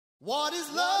What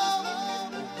is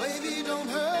love? Baby, don't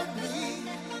hurt me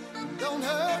no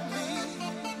more.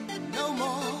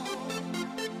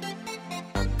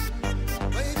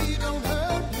 Baby, don't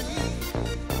hurt me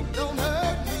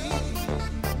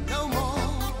no more.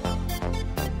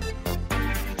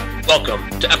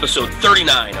 Welcome to episode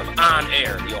 39 of On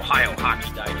Air, the Ohio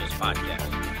Hockey Digest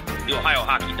podcast. The Ohio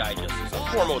Hockey Digest is the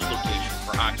foremost location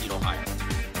for hockey in Ohio,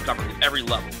 covering every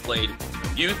level played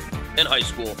from youth and high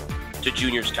school to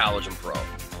juniors, college, and pro.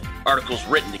 Articles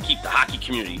written to keep the hockey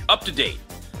community up to date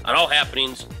on all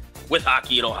happenings with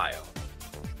hockey in Ohio.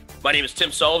 My name is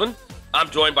Tim Sullivan. I'm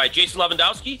joined by Jason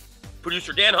Lewandowski,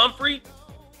 producer Dan Humphrey,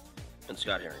 and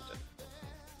Scott Harrington.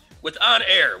 With On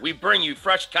Air, we bring you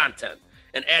fresh content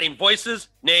and adding voices,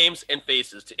 names, and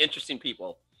faces to interesting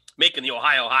people, making the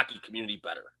Ohio hockey community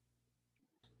better.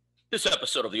 This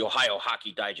episode of the Ohio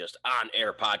Hockey Digest On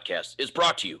Air podcast is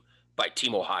brought to you by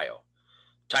Team Ohio.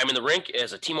 Time in the rink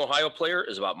as a Team Ohio player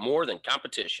is about more than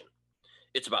competition.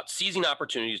 It's about seizing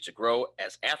opportunities to grow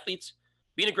as athletes,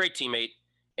 being a great teammate,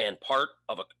 and part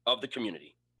of the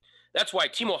community. That's why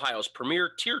Team Ohio's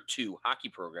premier Tier 2 hockey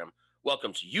program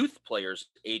welcomes youth players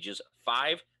ages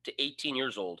 5 to 18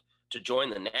 years old to join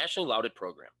the nationally lauded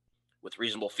program. With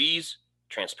reasonable fees,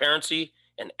 transparency,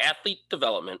 and athlete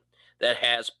development that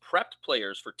has prepped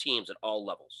players for teams at all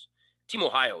levels. Team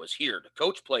Ohio is here to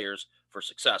coach players for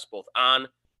success both on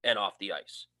and off the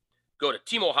ice. Go to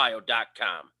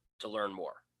teamohio.com to learn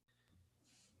more.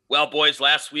 Well, boys,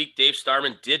 last week, Dave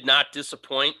Starman did not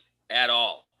disappoint at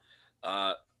all.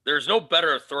 There's no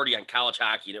better authority on college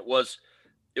hockey, and it was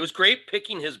great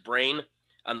picking his brain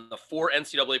on the 4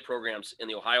 NCAA programs in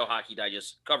the Ohio Hockey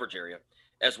Digest coverage area,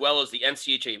 as well as the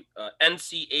NCHC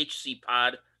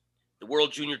pod, the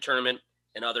World Junior Tournament,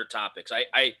 and other topics.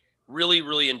 I really,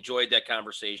 really enjoyed that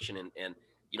conversation. And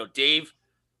you know, Dave,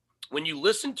 when you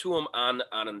listen to him on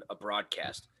a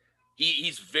broadcast,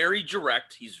 he's very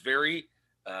direct. He's very,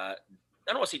 I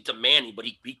don't want to say demanding, but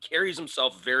he carries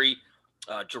himself very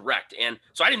direct. And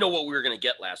so I didn't know what we were going to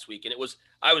get last week. And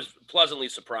I was pleasantly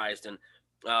surprised. And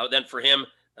then for him,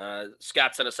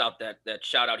 Scott sent us out that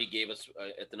shout out he gave us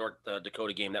at the North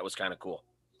Dakota game. That was kind of cool.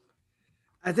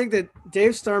 I think that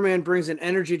Dave Starman brings an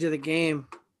energy to the game.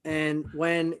 And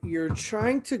when you're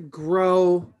trying to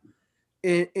grow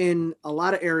in a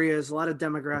lot of areas, a lot of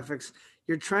demographics,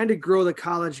 you're trying to grow the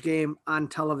college game on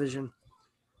television.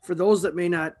 For those that may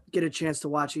not get a chance to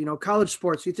watch it, you know, college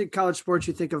sports, you think college sports,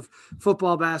 you think of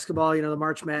football, basketball, you know, the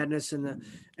March Madness and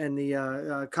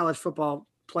the college football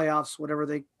playoffs, whatever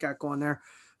they got going there.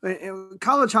 And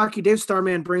college hockey, Dave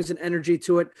Starman brings an energy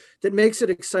to it that makes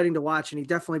it exciting to watch. And he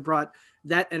definitely brought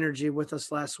that energy with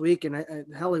us last week. And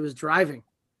hell, he was driving.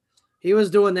 He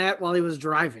was doing that while he was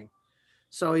driving.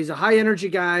 So he's a high energy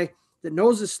guy that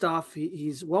knows his stuff.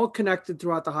 He's well connected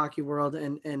throughout the hockey world,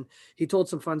 and he told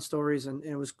some fun stories, and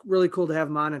it was really cool to have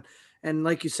him on. And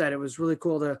like you said, it was really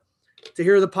cool to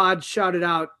hear the pod shouted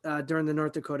out during the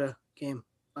North Dakota game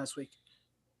last week.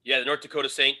 Yeah, the North Dakota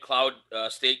St. Cloud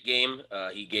State game.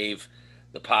 He gave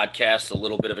the podcast a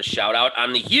little bit of a shout out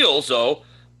on the heels, though,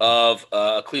 of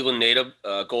a Cleveland native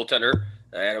goaltender,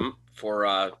 Adam,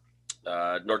 for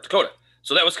North Dakota.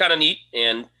 So that was kind of neat,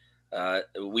 and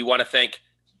we want to thank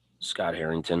Scott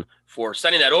Harrington for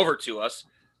sending that over to us.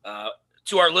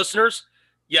 To our listeners,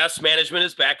 yes, management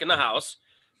is back in the house.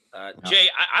 Jay,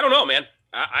 I don't know, man.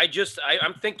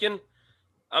 I'm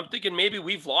thinking maybe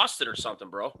we've lost it or something,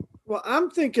 bro. Well, I'm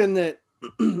thinking that,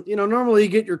 you know, normally you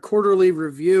get your quarterly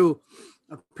review.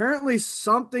 Apparently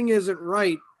something isn't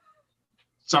right.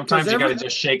 Sometimes you got to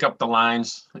just shake up the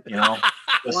lines, you know,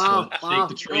 just shake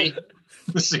the tree.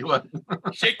 See what?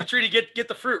 Shake the tree to get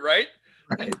the fruit, right?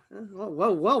 Right.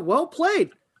 Well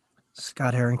played,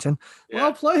 Scott Harrington. Yeah.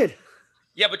 Well played.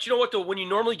 Yeah, but you know what, though? When you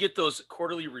normally get those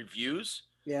quarterly reviews,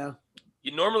 yeah,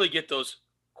 you normally get those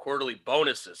quarterly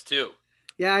bonuses, too.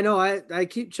 Yeah, I know. I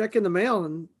keep checking the mail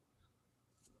and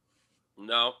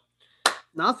no.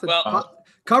 Nothing. Well,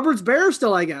 cupboard's bare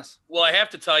still, I guess. Well, I have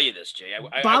to tell you this, Jay.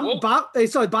 Bob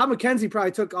McKenzie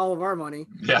probably took all of our money.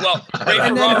 Yeah. Well,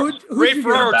 Ray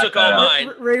Ferraro took all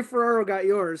mine. Ray Ferraro got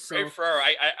yours. So. Ray Ferraro.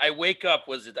 I wake up,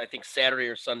 I think Saturday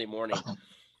or Sunday morning,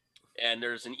 and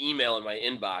there's an email in my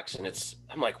inbox, and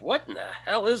I'm like, what in the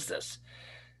hell is this?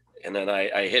 And then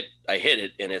I hit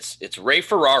it, and it's Ray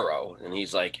Ferraro, and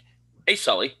he's like, hey,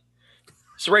 Sully,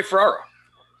 it's Ray Ferraro.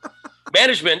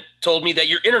 Management told me that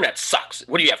your internet sucks.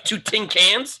 What do you have, 2 tin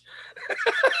cans?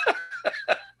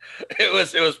 It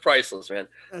was priceless, man.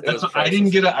 I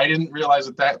didn't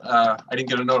realize that I didn't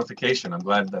get a notification. I'm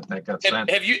glad that got sent.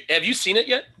 Have you seen it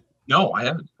yet? No, I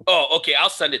haven't. Oh, okay. I'll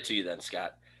send it to you then,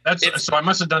 Scott. So I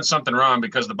must have done something wrong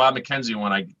because the Bob McKenzie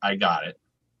one, I got it.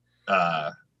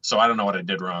 So I don't know what I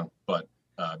did wrong, but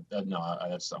no,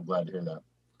 I'm glad to hear that.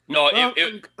 No, well,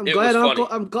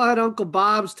 I'm glad Uncle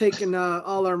Bob's taking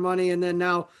all our money, and then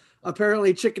now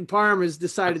apparently Chicken Parm has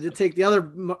decided to take the other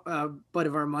butt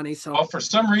of our money. So, well, for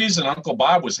some reason, Uncle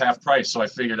Bob was half price, so I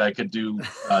figured I could do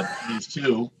these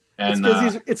two. And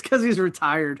it's because he's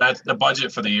retired. That's the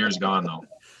budget for the year's gone, though. All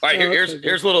right, here's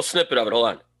a little snippet of it. Hold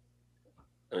on.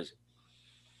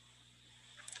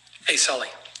 Hey, Sully,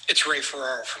 it's Ray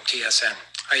Ferraro from TSN.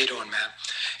 How you doing, man?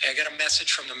 Hey, I got a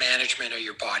message from the management of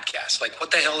your podcast. Like,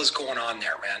 what the hell is going on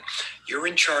there, man? You're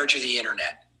in charge of the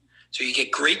internet. So you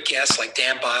get great guests like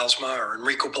Dan Bilesma or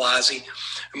Enrico Blasi,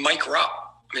 and Mike Rupp.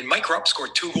 I mean, Mike Rupp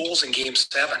scored 2 goals in Game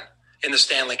 7 in the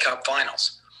Stanley Cup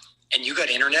Finals. And you got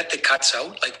internet that cuts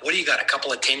out? Like, what do you got, a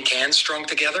couple of tin cans strung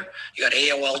together? You got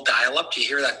AOL dial-up? Do you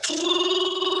hear that?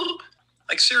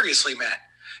 Like, seriously, man.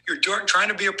 You're trying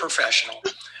to be a professional,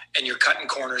 and you're cutting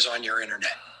corners on your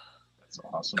internet. That's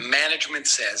awesome. The management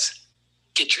says,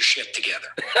 get your shit together.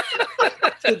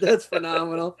 That's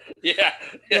phenomenal. Yeah.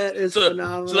 That is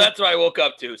phenomenal. So that's what I woke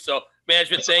up to. So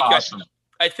management, thank you.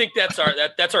 I think that's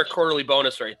our quarterly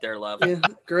bonus right there, Love. Yeah,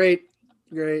 great.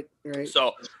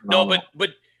 So no,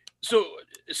 but so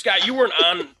Scott, you weren't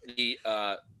on the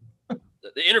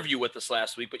interview with us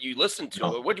last week, but you listened to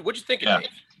it. What'd you think of Dave?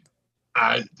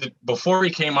 Before he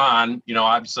came on,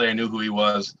 obviously I knew who he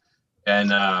was,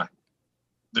 and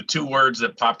the 2 words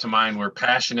that popped to mind were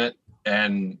passionate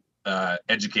and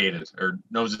educated, or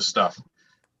knows his stuff.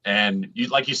 And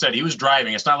like you said, he was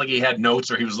driving. It's not like he had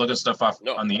notes or he was looking stuff off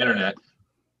on the internet.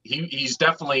 He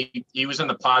was in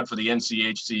the pod for the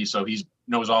NCHC, so he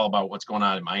knows all about what's going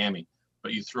on in Miami.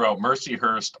 But you threw out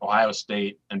Mercyhurst, Ohio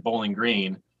State, and Bowling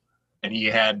Green, and he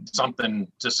had something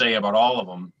to say about all of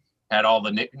them.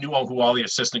 Knew who all the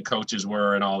assistant coaches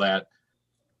were and all that.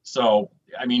 So,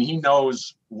 I mean, he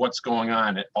knows what's going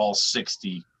on at all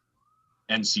 60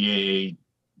 NCAA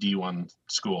D1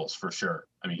 schools for sure.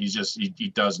 I mean, he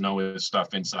does know his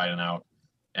stuff inside and out,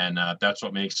 and that's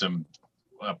what makes him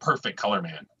a perfect color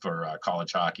man for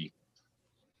college hockey.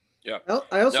 Yeah.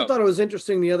 I also thought it was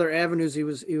interesting the other avenues he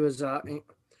was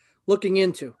looking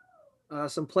into,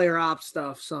 some player ops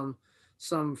stuff,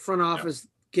 some front office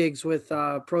gigs with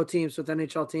pro teams, with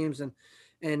NHL teams,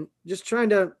 and just trying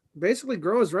to basically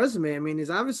grow his resume. I mean, he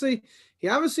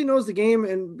obviously knows the game,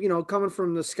 and coming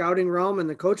from the scouting realm and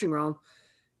the coaching realm,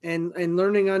 and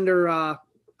learning under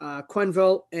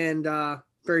Quenneville and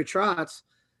Barry Trotz,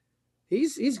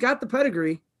 he's got the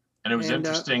pedigree. And it was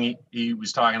interesting. He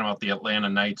was talking about the Atlanta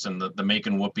Knights and the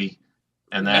Macon Whoopee,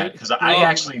 and that because I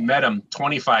actually met him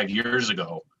 25 years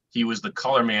ago. He was the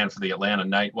color man for the Atlanta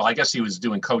Knights. Well, I guess he was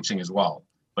doing coaching as well,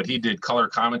 but he did color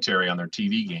commentary on their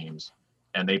TV games,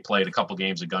 and they played a couple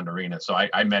games at Gund Arena. So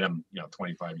I met him,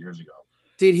 25 years ago.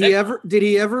 Did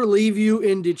he ever leave you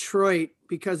in Detroit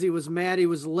because he was mad he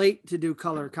was late to do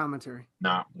color commentary?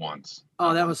 Not once.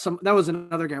 Oh, that was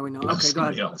another guy we know. Okay, go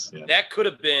ahead. Else, yeah. That could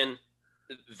have been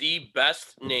the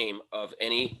best name of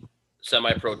any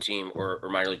semi-pro team or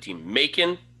minor league team.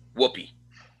 Macon Whoopee.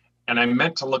 And I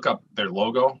meant to look up their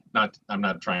logo. I'm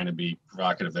not trying to be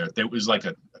provocative there. It was like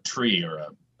a tree or a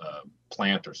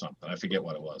plant or something. I forget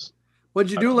what it was.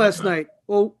 What'd you do last night?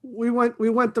 Well, we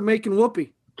went to Macon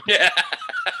Whoopee. Yeah.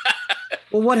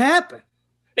 Well, what happened?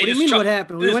 What do you mean what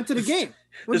happened? We went to the game.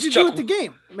 What did you do at the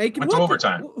game? Macon Whoopee.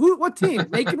 Overtime. What team?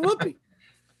 Macon Whoopee.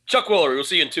 Chuck Woolery. We'll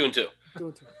see you in 2 and 2.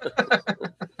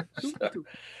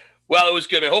 Well, it was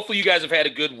good, man. Hopefully you guys have had a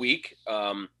good week.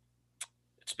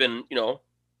 It's been,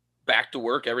 back to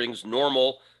work. Everything's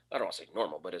normal. I don't want to say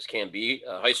normal, but as can be.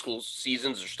 High school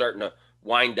seasons are starting to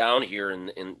wind down here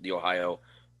in the Ohio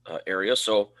area.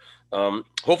 So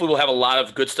hopefully we'll have a lot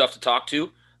of good stuff to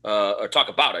talk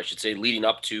about, I should say, leading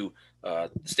up to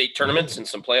state tournaments and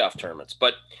some playoff tournaments.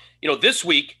 But, this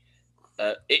week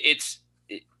it's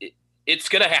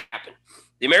going to happen.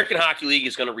 The American Hockey League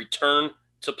is going to return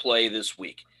to play this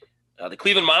week. The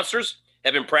Cleveland Monsters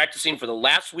have been practicing for the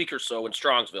last week or so in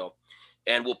Strongsville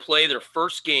and will play their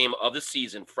first game of the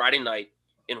season Friday night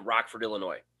in Rockford,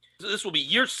 Illinois. This will be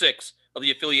year 6 of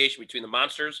the affiliation between the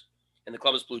Monsters and the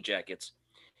Columbus Blue Jackets.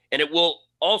 And it will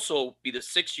also be the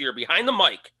 6th year behind the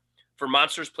mic for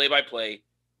Monsters play-by-play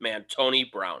man Tony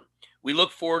Brown. We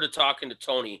look forward to talking to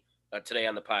Tony today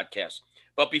on the podcast.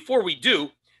 But before we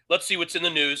do, let's see what's in the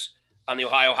news on the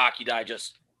Ohio Hockey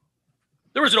Digest.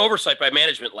 There was an oversight by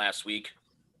management last week,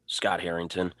 Scott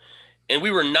Harrington, and we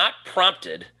were not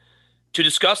prompted to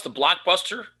discuss the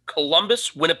blockbuster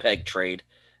Columbus-Winnipeg trade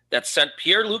that sent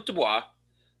Pierre-Luc Dubois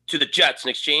to the Jets in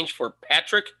exchange for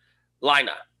Patrick Laine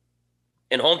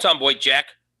and hometown boy Jack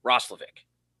Roslovic.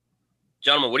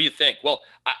 Gentlemen, what do you think? Well,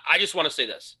 I just want to say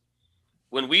this.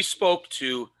 When we spoke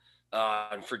to,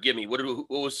 and forgive me, what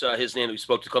was his name? We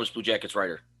spoke to Columbus Blue Jackets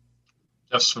writer.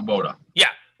 Jeff Svoboda. Yeah,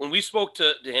 when we spoke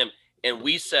to him and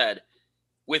we said,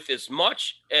 with as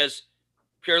much as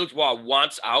Pierre-Luc Dubois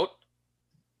wants out,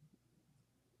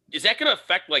 is that going to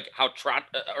affect like how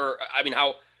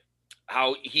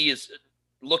he is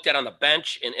looked at on the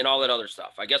bench and all that other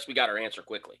stuff? I guess we got our answer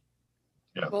quickly.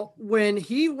 Yeah. Well, when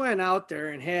he went out there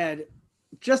and had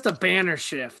just a banner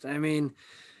shift, I mean,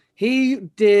 he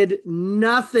did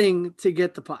nothing to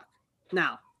get the puck.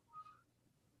 Now,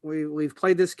 we've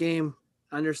played this game.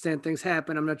 I understand things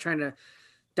happen. I'm not trying to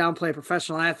downplay a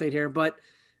professional athlete here, but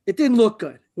it didn't look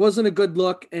good. It wasn't a good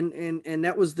look, and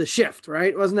that was the shift,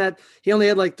 right? Wasn't that he only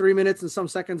had like 3 minutes and some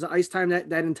seconds of ice time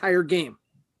that entire game?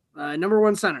 Number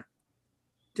one center.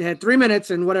 He had 3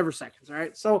 minutes and whatever seconds,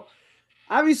 right? So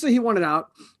obviously he wanted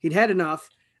out. He'd had enough.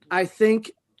 I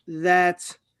think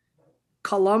that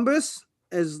Columbus,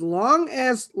 as long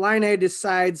as Laine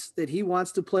decides that he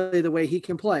wants to play the way he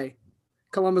can play,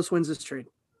 Columbus wins this trade.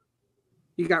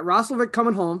 You got Roslovic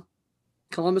coming home,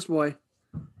 Columbus boy.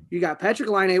 You got Patrick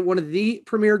Laine, one of the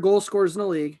premier goal scorers in the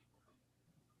league.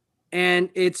 And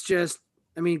it's just,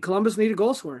 I mean, Columbus needed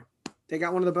goal scoring. They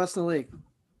got one of the best in the league.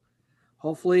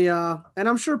 Hopefully, and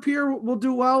I'm sure Pierre will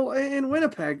do well in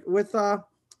Winnipeg with, God,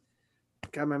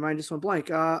 my mind just went blank.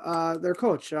 Their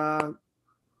coach, Paul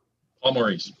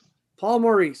Maurice. Paul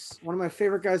Maurice, one of my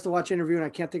favorite guys to watch interview, and I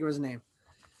can't think of his name.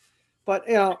 But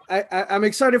you know, I'm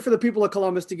excited for the people of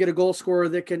Columbus to get a goal scorer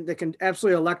that can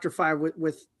absolutely electrify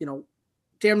with you know,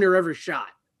 damn near every shot.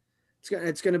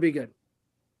 It's going to be good.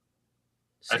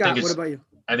 Scott, what about you?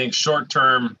 I think short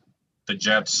term, the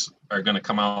Jets are going to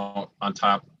come out on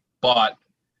top. But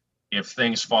if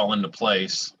things fall into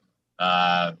place,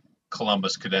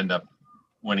 Columbus could end up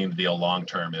winning the deal long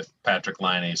term if Patrick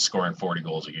Laine is scoring 40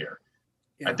 goals a year.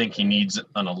 Yeah. I think he needs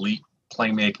an elite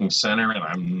playmaking center, and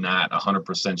I'm not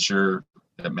 100% sure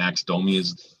that Max Domi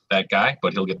is that guy,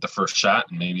 but he'll get the first shot,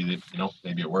 and maybe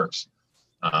it works.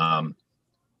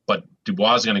 But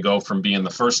Dubois is going to go from being the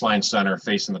first line center,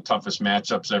 facing the toughest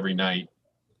matchups every night,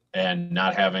 and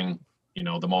not having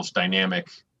the most dynamic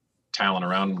talent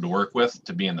around him to work with,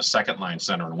 to being the second line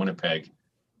center in Winnipeg,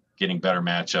 getting better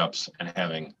matchups and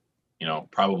having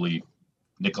probably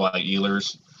Nikolai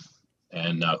Ehlers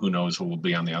and who knows who will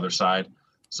be on the other side.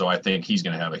 So I think he's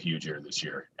going to have a huge year this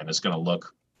year, and it's going to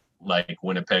look like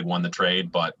Winnipeg won the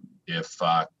trade. But if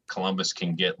Columbus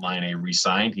can get Laine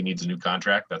re-signed, he needs a new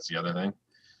contract. That's the other thing.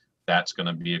 That's going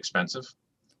to be expensive.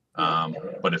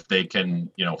 But if they can,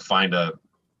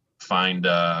 find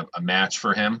a match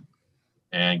for him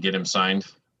and get him signed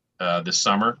this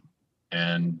summer,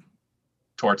 and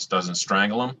Torts doesn't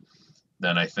strangle him,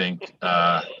 then I think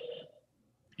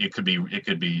it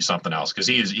could be something else, because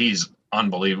he's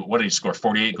unbelievable. What did he score?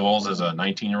 48 goals as a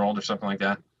 19-year-old or something like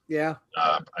that? Yeah.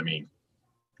 I mean,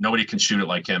 nobody can shoot it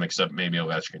like him except maybe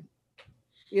Ovechkin.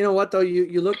 You know what, though?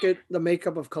 You look at the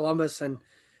makeup of Columbus, and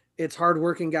it's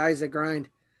hardworking guys that grind.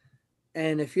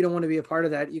 And if you don't want to be a part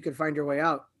of that, you can find your way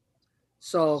out.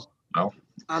 So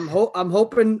I'm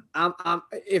hoping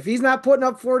if he's not putting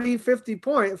up 40, 50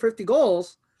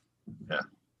 goals, yeah,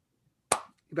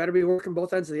 you better be working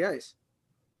both ends of the ice.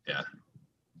 Yeah.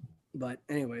 But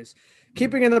anyways,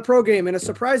 keeping in the pro game, in a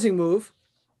surprising move,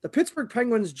 the Pittsburgh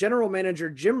Penguins general manager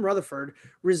Jim Rutherford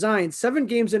resigned 7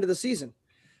 games into the season.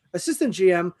 Assistant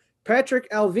GM Patrick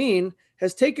Allvin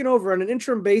has taken over on an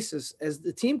interim basis as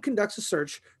the team conducts a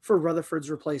search for Rutherford's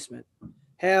replacement.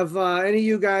 Have any of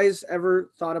you guys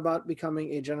ever thought about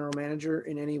becoming a general manager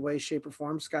in any way, shape, or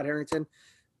form? Scott Harrington,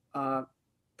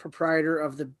 proprietor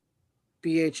of the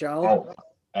BHL. Oh,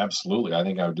 absolutely. I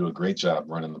think I would do a great job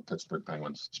running the Pittsburgh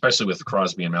Penguins, especially with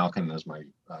Crosby and Malkin as my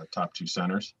top 2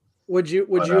 centers. Would you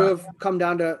have come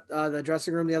down to the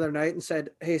dressing room the other night and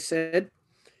said, "Hey, Sid,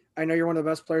 I know you're one of the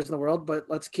best players in the world, but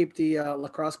let's keep the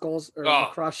lacrosse goals or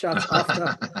lacrosse shots off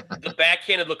the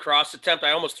backhanded lacrosse attempt"?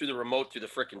 I almost threw the remote through the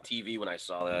freaking TV when I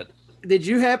saw that. Did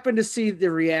you happen to see the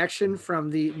reaction from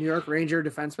the New York Ranger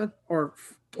defensemen or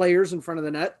players in front of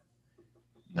the net?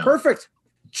 No. Perfect.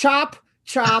 Chop,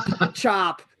 chop,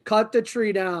 chop. Cut the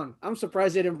tree down. I'm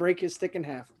surprised they didn't break his stick in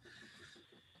half.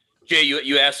 Jay,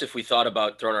 you asked if we thought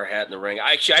about throwing our hat in the ring.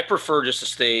 I prefer just to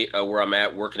stay where I'm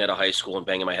at, working at a high school and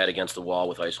banging my head against the wall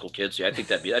with high school kids. Yeah, I think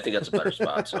that's a better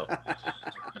spot. So.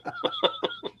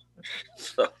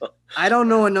 I don't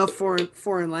know enough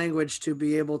foreign language to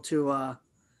be able to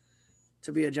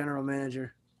be a general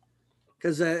manager.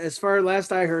 Because as far as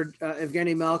last I heard,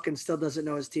 Evgeny Malkin still doesn't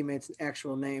know his teammate's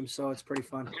actual name, so it's pretty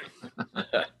fun.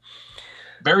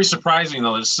 Very surprising,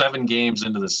 though, there's 7 games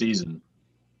into the season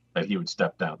that he would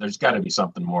step down. There's got to be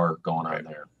something more going on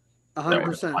there. 100%. That we're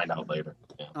going to find out later.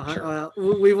 Yeah, sure.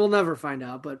 We will never find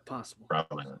out, but possible.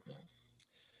 Probably not. Yeah.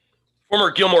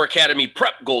 Former Gilmore Academy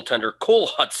prep goaltender Cole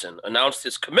Hudson announced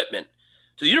his commitment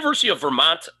to the University of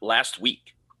Vermont last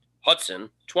week. Hudson,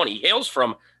 20, hails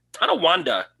from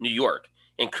Tonawanda, New York,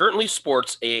 and currently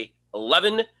sports a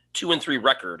 11-2-3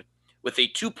 record with a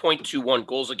 2.21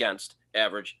 goals against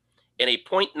average and a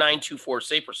 .924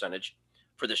 save percentage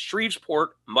for the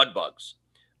Shreveport Mudbugs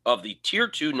of the Tier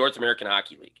 2 North American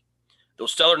Hockey League.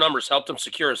 Those stellar numbers helped him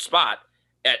secure a spot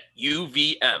at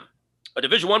UVM, a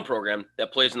Division I program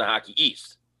that plays in the Hockey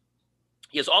East.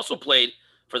 He has also played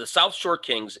for the South Shore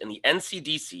Kings in the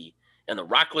NCDC and the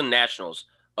Rockland Nationals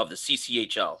of the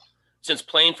CCHL since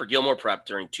playing for Gilmore Prep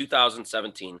during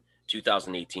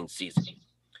 2017-2018 season.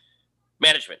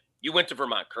 Management, you went to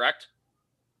Vermont, correct?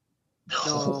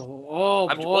 No. Oh,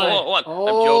 boy.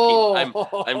 Hold on.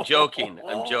 I'm joking.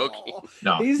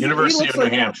 No, University of New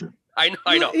Hampshire. I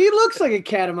know. He looks like a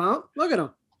catamount. Look at him.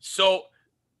 So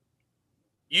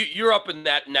you're up in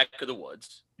that neck of the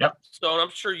woods. Yep. So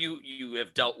I'm sure you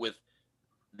have dealt with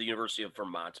the University of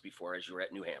Vermont before as you were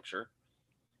at New Hampshire.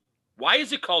 Why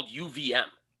is it called UVM?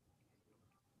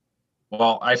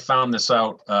 Well, I found this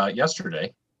out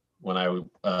yesterday when I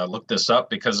looked this up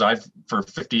because for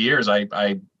 50 years,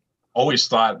 I always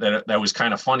thought that was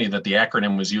kind of funny that the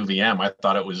acronym was UVM. I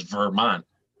thought it was Vermont,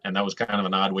 and that was kind of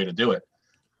an odd way to do it.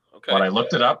 Okay. But I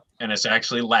looked it up, and it's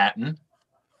actually Latin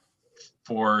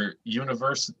for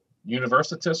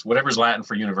Universitas, whatever's Latin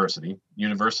for university,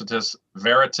 Universitas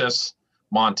Veritas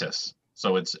Montis.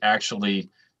 So it's actually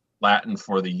Latin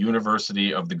for the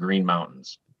University of the Green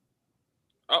Mountains.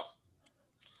 Oh,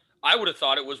 I would have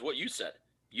thought it was what you said,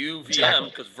 UVM, Exactly.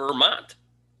 because Vermont.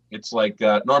 It's like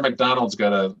Norm Macdonald's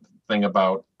got a thing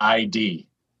about ID.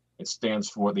 It stands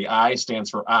for, the I stands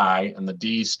for I, and the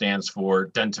D stands for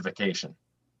identification.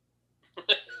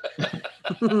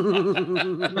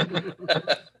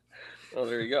 Oh,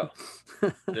 there you go.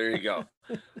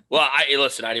 Well,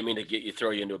 listen, I didn't mean to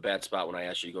throw you into a bad spot when I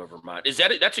asked you to go to Vermont.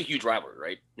 That's a huge rivalry,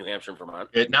 right? New Hampshire and Vermont.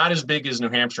 Not as big as New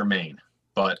Hampshire, Maine,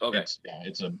 but okay.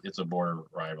 It's a border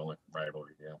rivalry.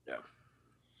 Yeah.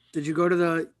 Did you go to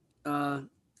the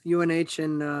UNH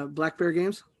and Black Bear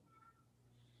games?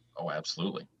 Oh,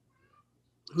 absolutely.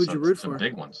 Who'd you root for?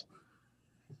 Big ones.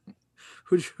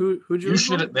 Who'd you root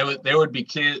for? There would be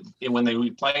kids when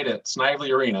we played at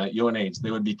Snively Arena at UNH.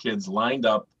 There would be kids lined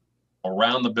up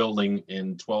around the building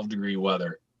in 12-degree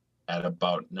weather at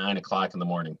about 9 o'clock in the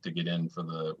morning to get in for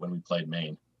when we played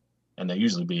Maine, and they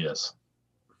usually beat us.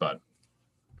 But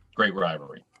great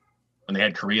rivalry, and they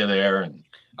had Korea there, and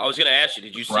I was going to ask you,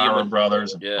 did you see our them?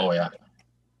 brothers? Yeah. Oh yeah.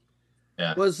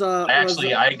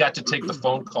 I got to take the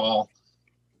phone call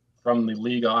from the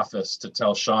league office to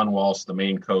tell Sean Walsh, the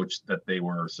main coach, that they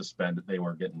were suspended. They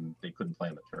couldn't play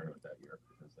in the tournament that year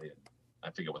because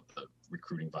I forget what the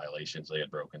recruiting violations they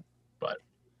had broken, but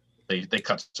they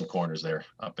cut some corners there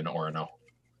up in Orono.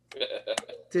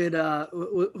 Did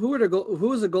who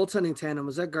was the goaltending tandem?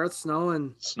 Was that Garth Snow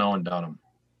and Dunham?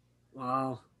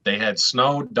 Wow. They had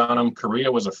Snow, Dunham.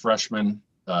 Korea was a freshman.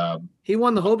 He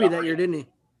won the Hobie that year, didn't he?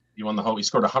 He won the Hobie. He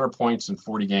scored 100 points in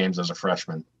 40 games as a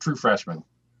freshman. True freshman.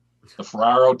 The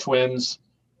Ferraro twins,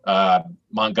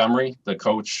 Montgomery, the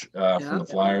coach from the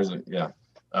Flyers.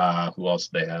 Who else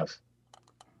did they have?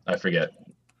 I forget.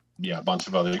 Yeah, a bunch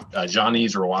of other.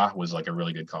 Jean-Yves Roy was like a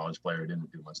really good college player. He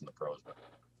didn't do much in the pros, but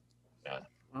yeah.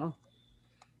 Wow.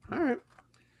 All right.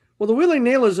 Well, the Wheeling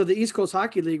Nailers of the East Coast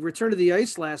Hockey League returned to the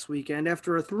ice last weekend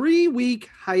after a 3-week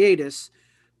hiatus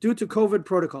due to COVID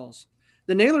protocols.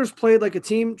 The Nailers played like a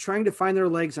team trying to find their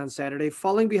legs on Saturday,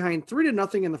 falling behind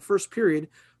 3-0 in the first period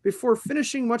before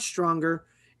finishing much stronger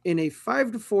in a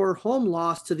 5-4 home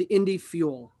loss to the Indy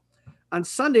Fuel. On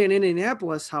Sunday in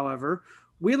Indianapolis, however,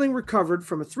 Wheeling recovered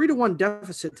from a 3-1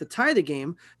 deficit to tie the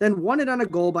game, then won it on a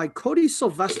goal by Cody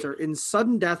Sylvester in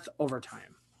sudden death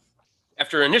overtime.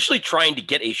 After initially trying to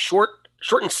get a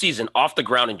shortened season off the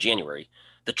ground in January,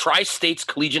 the Tri-States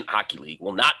Collegiate Hockey League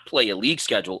will not play a league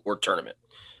schedule or tournament.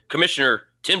 Commissioner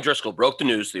Tim Driscoll broke the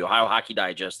news to the Ohio Hockey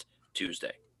Digest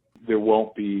Tuesday. There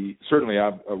won't be certainly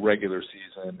a regular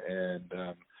season,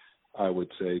 and I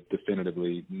would say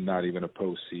definitively not even a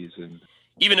postseason.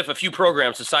 Even if a few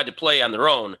programs decide to play on their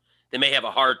own, they may have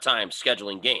a hard time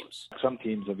scheduling games. Some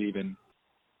teams have even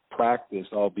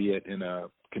practiced, albeit in a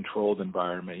controlled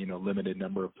environment, limited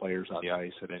number of players on the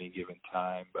ice at any given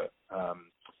time. But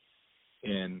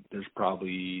and there's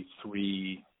probably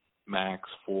 3, max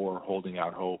 4 holding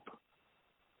out hope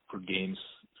for games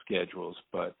schedules.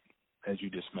 But as you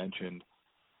just mentioned,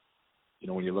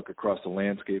 when you look across the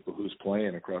landscape of who's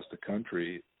playing across the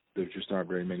country, there just aren't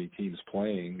very many teams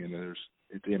playing, and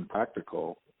it's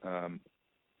impractical,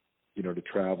 to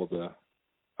travel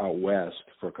out west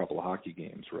for a couple of hockey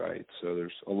games, right? So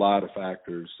there's a lot of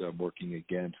factors working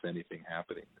against anything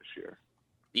happening this year.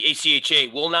 The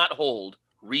ACHA will not hold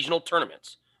regional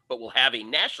tournaments, but will have a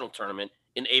national tournament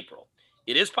in April.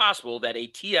 It is possible that a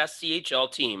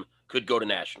TSCHL team could go to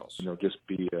nationals. Just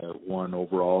be one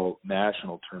overall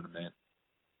national tournament.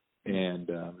 And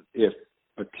if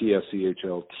a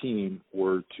TSCHL team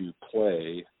were to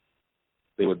play,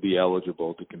 they would be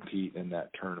eligible to compete in that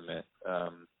tournament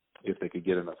if they could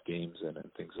get enough games in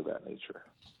and things of that nature.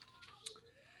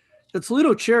 The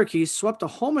Toledo Cherokees swept a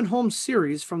home-and-home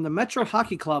series from the Metro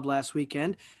Hockey Club last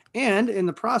weekend and, in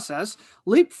the process,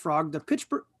 leapfrogged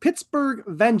the Pittsburgh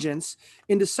Vengeance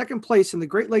into second place in the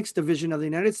Great Lakes Division of the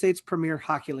United States Premier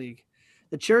Hockey League.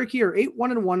 The Cherokee are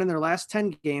 8-1-1 in their last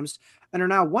 10 games and are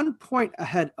now 1 point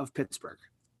ahead of Pittsburgh.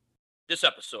 This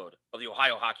episode of the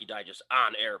Ohio Hockey Digest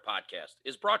On Air podcast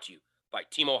is brought to you by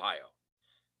Team Ohio.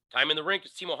 Time in the rink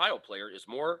as Team Ohio player is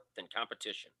more than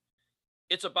competition.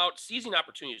 It's about seizing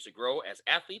opportunities to grow as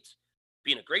athletes,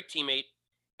 being a great teammate,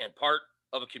 and part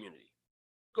of a community.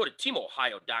 Go to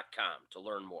teamohio.com to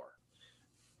learn more.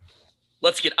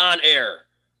 Let's get on air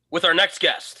with our next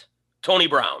guest, Tony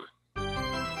Brown.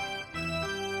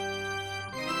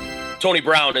 Tony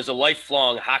Brown is a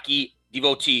lifelong hockey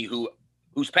devotee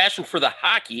whose passion for the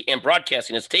hockey and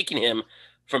broadcasting has taken him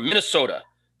from Minnesota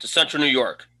to Central New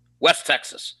York, West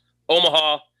Texas,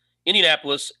 Omaha,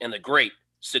 Indianapolis, and the great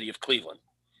city of Cleveland.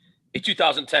 A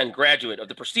 2010 graduate of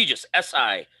the prestigious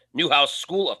SI Newhouse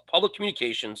School of Public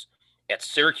Communications at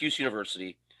Syracuse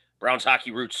University, Brown's hockey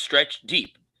roots stretch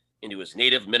deep into his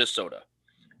native Minnesota.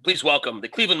 Please welcome the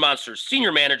Cleveland Monsters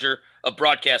Senior Manager of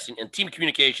Broadcasting and Team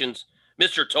Communications,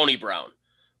 Mr. Tony Brown.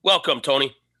 Welcome,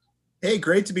 Tony. Hey,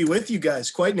 great to be with you guys.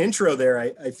 Quite an intro there.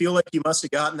 I feel like you must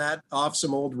have gotten that off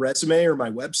some old resume or my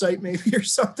website maybe or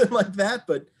something like that,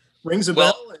 but rings a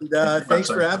bell, and thanks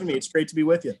for having me. It's great to be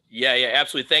with you. Yeah,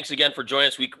 absolutely. Thanks again for joining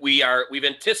us. We've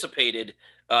anticipated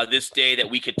this day that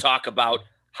we could talk about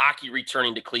hockey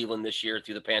returning to Cleveland this year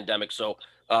through the pandemic. So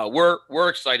we're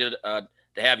excited to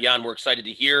have you on. We're excited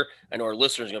to hear. I know our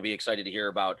listeners are going to be excited to hear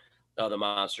about the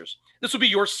Monsters. This will be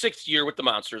your 6th year with the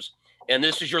Monsters, and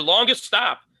this is your longest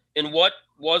stop in what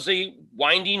was a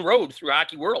winding road through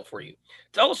hockey world for you.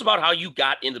 Tell us about how you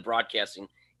got into broadcasting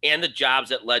and the jobs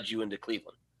that led you into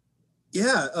Cleveland.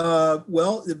 Yeah,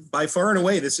 well, by far and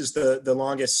away, this is the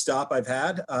longest stop I've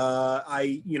had.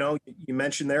 You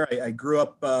mentioned there, I grew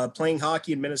up playing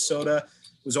hockey in Minnesota,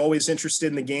 was always interested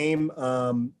in the game.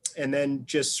 And then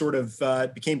just sort of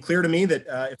became clear to me that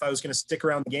if I was going to stick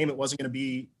around the game, it wasn't going to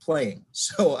be playing.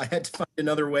 So I had to find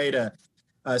another way to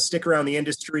stick around the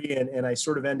industry. And I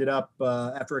sort of ended up,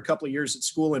 after a couple of years at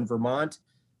school in Vermont,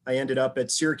 I ended up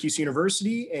at Syracuse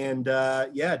University and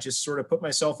just sort of put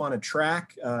myself on a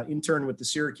track, interned with the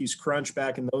Syracuse Crunch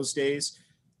back in those days.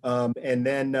 And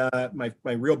then my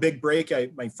real big break,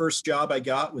 my first job I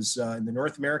got was in the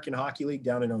North American Hockey League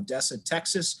down in Odessa,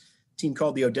 Texas, a team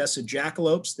called the Odessa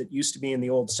Jackalopes that used to be in the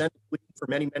old Central League for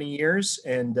many, many years.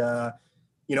 And,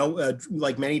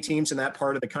 like many teams in that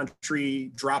part of the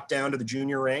country, dropped down to the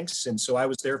junior ranks. And so I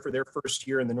was there for their first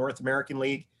year in the North American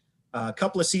League. A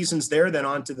couple of seasons there, then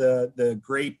on to the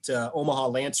great Omaha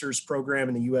Lancers program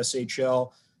in the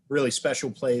USHL, really special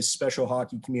place, special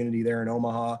hockey community there in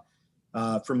Omaha.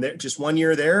 From there, just 1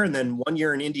 year there, and then 1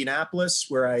 year in Indianapolis,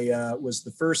 where I was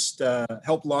the first,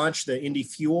 helped launch the Indy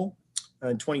Fuel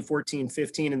in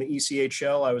 2014-15 in the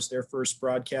ECHL. I was their first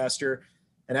broadcaster.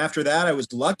 And after that, I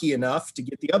was lucky enough to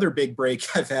get the other big break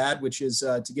I've had, which is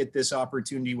to get this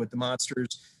opportunity with the Monsters.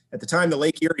 At the time, the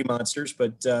Lake Erie Monsters,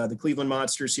 but the Cleveland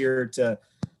Monsters here to,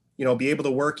 be able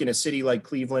to work in a city like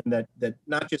Cleveland that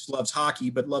not just loves hockey,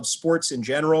 but loves sports in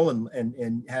general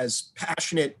and has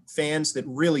passionate fans that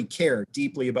really care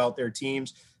deeply about their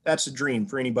teams. That's a dream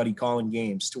for anybody calling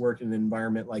games, to work in an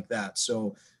environment like that.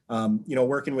 So,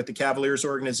 working with the Cavaliers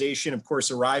organization, of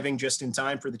course, arriving just in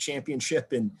time for the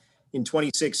championship in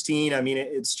 2016. I mean,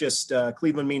 it's just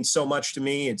Cleveland means so much to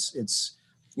me. It's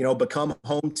become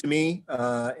home to me.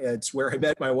 It's where I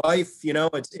met my wife.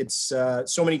 It's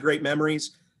so many great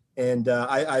memories, and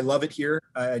I love it here.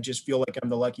 I just feel like I'm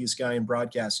the luckiest guy in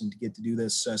broadcasting to get to do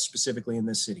this specifically in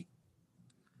this city.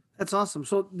 That's awesome.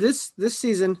 So this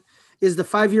season is the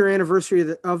 5-year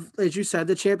anniversary of, as you said,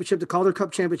 the championship, the Calder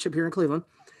Cup championship here in Cleveland.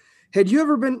 Had you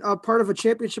ever been a part of a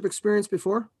championship experience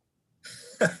before?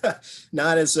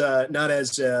 not as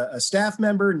a staff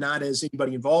member, not as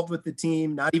anybody involved with the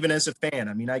team, not even as a fan.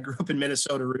 I mean, I grew up in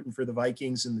Minnesota rooting for the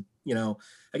Vikings, and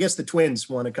I guess the Twins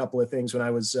won a couple of things when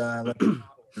I was or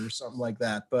something like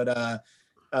that. But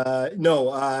I've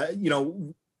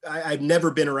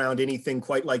never been around anything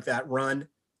quite like that run.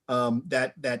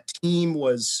 That team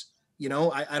was,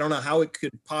 I don't know how it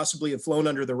could possibly have flown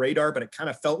under the radar, but it kind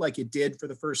of felt like it did for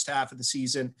the first half of the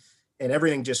season. And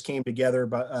everything just came together,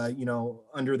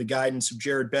 under the guidance of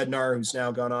Jared Bednar, who's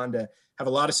now gone on to have a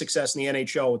lot of success in the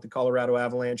NHL with the Colorado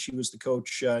Avalanche. He was the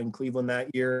coach in Cleveland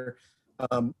that year.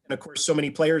 And of course, so many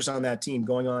players on that team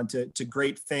going on to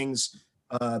great things.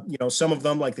 Some of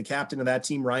them, like the captain of that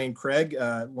team, Ryan Craig,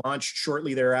 launched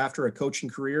shortly thereafter a coaching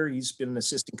career. He's been an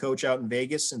assistant coach out in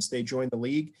Vegas since they joined the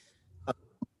league.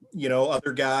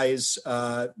 Other guys,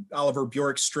 Oliver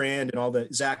Bjorkstrand and all the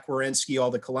Zach Werenski, all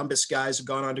the Columbus guys have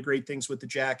gone on to great things with the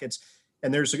Jackets.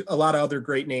 And there's a lot of other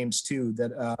great names too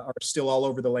that are still all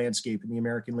over the landscape in the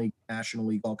American League, National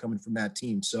League, all coming from that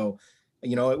team. So,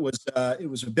 it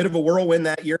was a bit of a whirlwind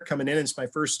that year coming in. It's my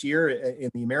first year in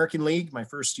the American League, my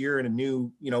first year in a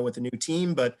new, with a new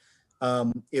team. But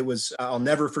I'll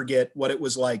never forget what it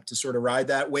was like to sort of ride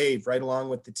that wave right along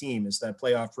with the team as that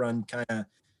playoff run kind of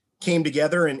came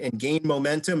together and gained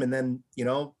momentum. And then,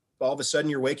 all of a sudden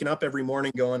you're waking up every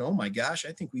morning going, oh my gosh,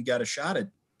 I think we got a shot at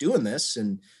doing this.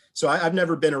 And so I've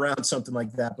never been around something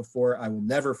like that before. I will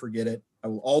never forget it. I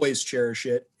will always cherish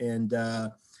it. And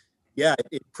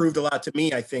it proved a lot to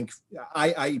me. I think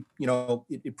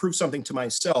it proved something to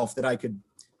myself that I could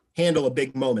handle a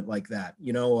big moment like that.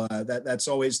 That's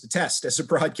always the test as a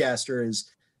broadcaster is,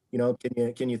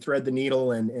 can you thread the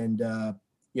needle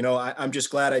I'm just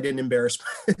glad I didn't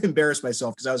embarrass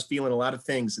myself because I was feeling a lot of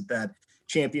things at that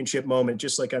championship moment,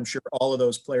 just like I'm sure all of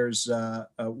those players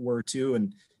were too.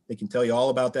 And they can tell you all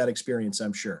about that experience,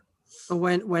 I'm sure.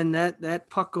 When that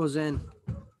puck goes in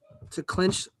to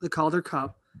clinch the Calder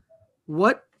Cup,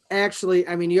 what actually,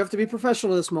 you have to be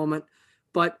professional in this moment,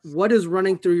 but what is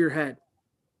running through your head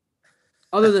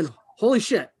other than holy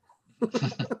shit?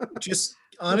 Just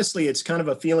honestly, it's kind of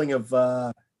a feeling of,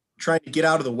 trying to get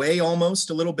out of the way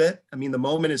almost a little bit. The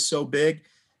moment is so big.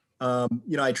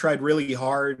 I tried really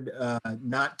hard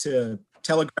not to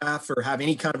telegraph or have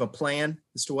any kind of a plan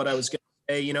as to what I was going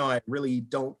to say. I really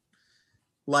don't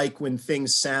like when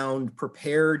things sound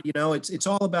prepared. It's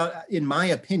all about, in my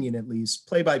opinion, at least,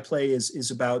 play-by-play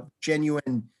is about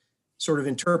genuine sort of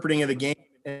interpreting of the game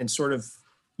and sort of,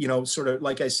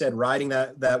 like I said, riding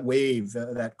that wave,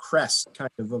 that crest kind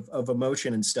of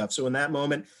emotion and stuff. So in that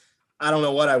moment, I don't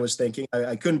know what I was thinking.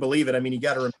 I couldn't believe it. You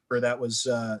got to remember that was,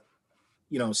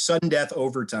 sudden death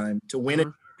overtime to win a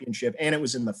championship. And it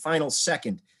was in the final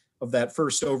second of that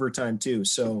first overtime too.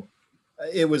 So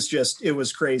it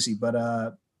was crazy.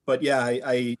 But yeah,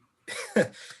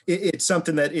 it's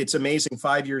something that it's amazing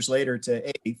 5 years later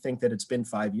to think that it's been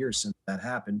 5 years since that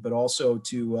happened, but also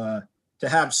to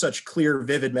have such clear,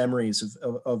 vivid memories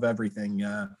of everything.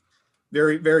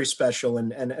 Very, very special.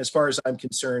 And as far as I'm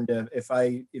concerned,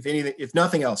 if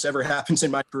nothing else ever happens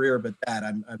in my career, but that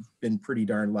I've been pretty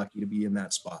darn lucky to be in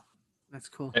that spot. That's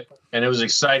cool. And it was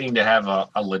exciting to have a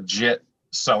legit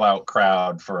sellout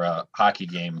crowd for a hockey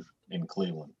game in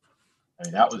Cleveland.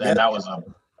 That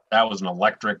was an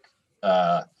electric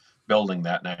building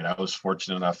that night. I was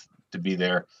fortunate enough to be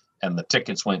there, and the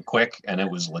tickets went quick, and it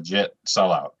was legit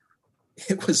sellout.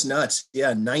 It was nuts.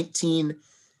 Yeah,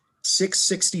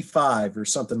 665 or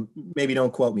something, maybe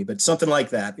don't quote me, but something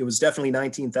like that. It was definitely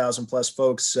 19,000 plus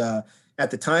folks at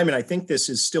the time. And I think this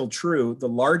is still true. The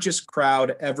largest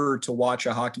crowd ever to watch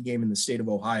a hockey game in the state of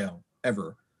Ohio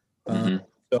ever. Wow.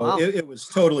 It was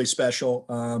totally special.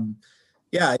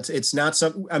 It's not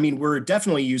something, we're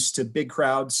definitely used to big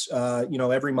crowds.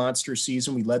 Every Monster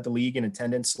season, we led the league in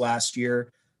attendance last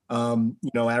year,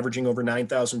 averaging over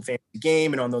 9,000 fans a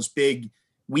game. And on those big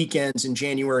weekends in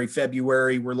January,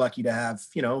 February, we're lucky to have,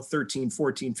 13,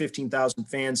 14, 15,000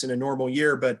 fans in a normal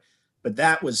year. But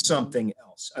that was something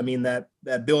else.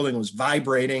 That building was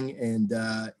vibrating. And,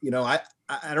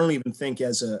 I don't even think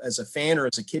as a fan or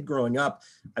as a kid growing up,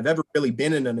 I've ever really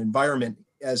been in an environment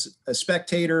as a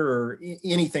spectator or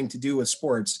anything to do with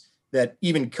sports that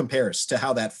even compares to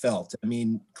how that felt.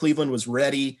 Cleveland was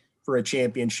ready for a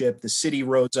championship. The city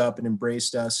rose up and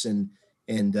embraced us, and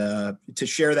to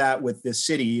share that with this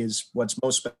city is what's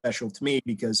most special to me,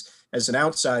 because as an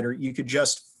outsider, you could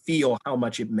just feel how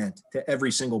much it meant to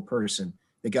every single person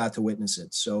that got to witness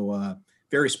it. So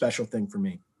very special thing for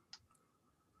me.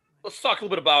 Let's talk a little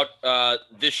bit about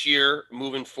this year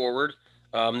moving forward.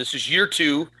 This is year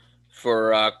 2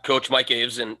 for Coach Mike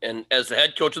Aves and as the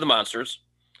head coach of the Monsters.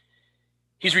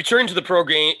 He's returned to the pro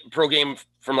game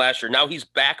from last year. Now he's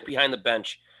back behind the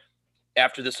bench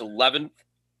after this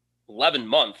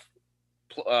 11-month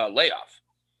layoff.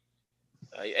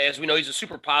 As we know, he's a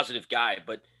super positive guy,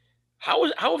 but how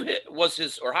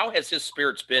has his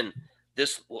spirits been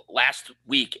this last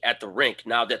week at the rink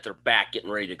now that they're back getting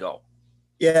ready to go?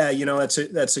 Yeah,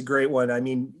 that's a great one. I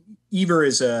mean, Eber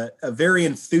is a very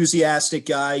enthusiastic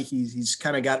guy. He's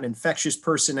kind of got an infectious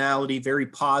personality, very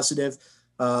positive,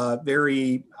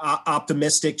 very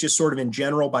optimistic, just sort of in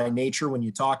general by nature when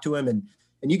you talk to him. And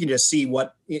you can just see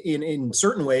what in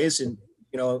certain ways, and,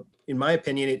 in my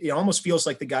opinion, it almost feels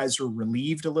like the guys are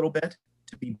relieved a little bit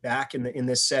to be back in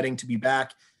this setting, to be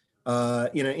back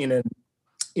in an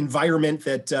environment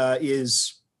that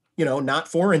is, not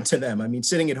foreign to them. I mean,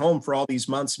 sitting at home for all these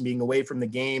months and being away from the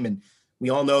game. And we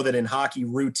all know that in hockey,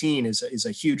 routine is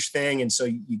a huge thing. And so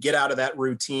you get out of that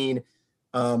routine.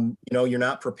 You're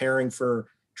not preparing for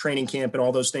training camp and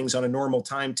all those things on a normal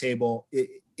timetable.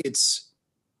 It's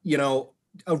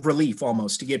a relief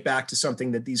almost to get back to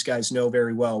something that these guys know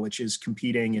very well, which is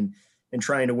competing and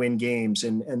trying to win games.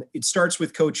 And it starts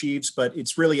with Coach Eaves, but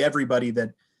it's really everybody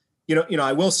that,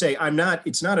 I will say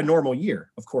it's not a normal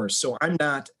year, of course. So I'm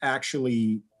not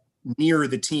actually near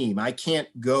the team. I can't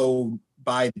go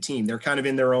by the team. They're kind of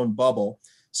in their own bubble.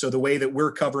 So the way that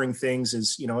we're covering things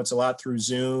is, it's a lot through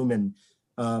Zoom and,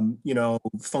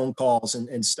 phone calls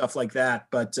and stuff like that.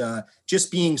 But just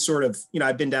being sort of,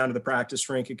 I've been down to the practice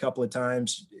rink a couple of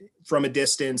times from a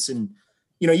distance, and,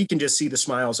 you can just see the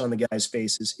smiles on the guys'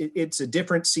 faces. It's a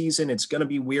different season. It's going to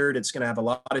be weird. It's going to have a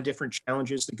lot of different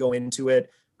challenges that go into it.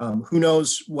 Who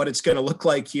knows what it's going to look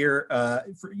like here,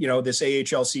 for, this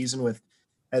AHL season with,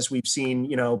 as we've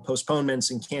seen,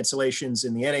 postponements and cancellations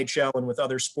in the NHL and with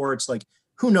other sports. Like,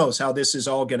 who knows how this is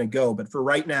all going to go. But for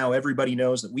right now, everybody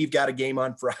knows that we've got a game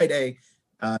on Friday.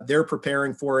 They're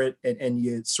preparing for it. And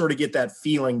you sort of get that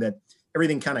feeling that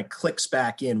everything kind of clicks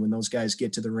back in when those guys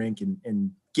get to the rink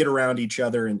and get around each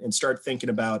other and start thinking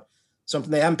about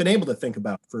something they haven't been able to think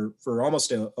about for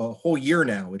almost a whole year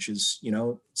now, which is,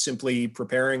 simply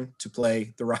preparing to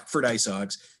play the Rockford Ice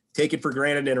Hogs. Take it for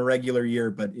granted in a regular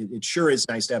year, but it sure is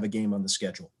nice to have a game on the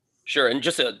schedule. Sure. And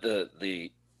just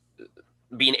the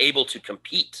being able to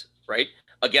compete, right,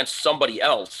 against somebody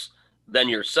else than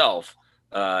yourself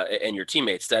and your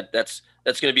teammates, that's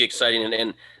going to be exciting.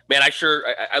 And man,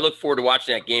 I look forward to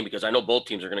watching that game because I know both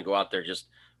teams are going to go out there just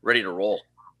ready to roll.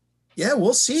 Yeah,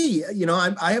 we'll see.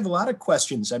 I have a lot of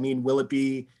questions. I mean, will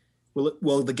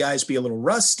the guys be a little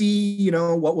rusty?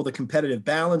 What will the competitive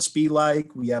balance be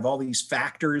like? We have all these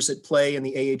factors at play in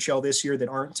the AHL this year that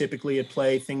aren't typically at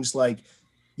play. Things like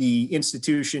the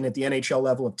institution at the NHL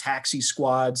level of taxi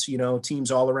squads. Teams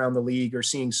all around the league are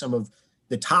seeing some of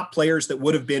the top players that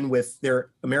would have been with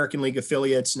their American League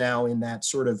affiliates now in that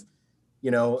sort of,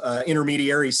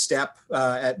 intermediary step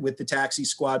with the taxi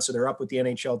squad. So they're up with the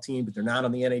NHL team, but they're not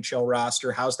on the NHL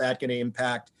roster. How's that going to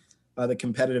impact the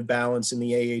competitive balance in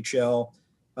the AHL?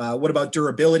 What about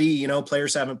durability?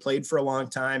 Players haven't played for a long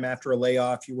time after a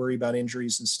layoff. You worry about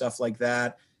injuries and stuff like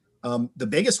that. The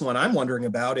biggest one I'm wondering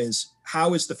about is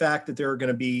how is the fact that there are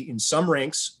going to be in some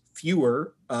rinks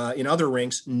fewer, in other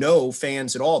rinks, no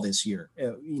fans at all this year.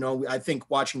 I think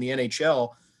watching the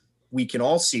NHL, we can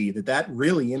all see that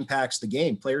really impacts the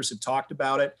game. Players have talked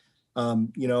about it.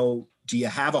 Do you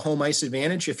have a home ice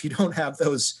advantage if you don't have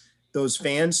those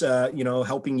fans,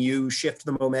 helping you shift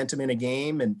the momentum in a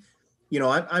game? And,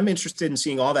 I'm interested in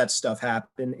seeing all that stuff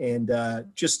happen. And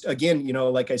just, again,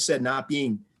 like I said, not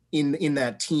being in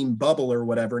that team bubble or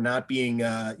whatever, not being,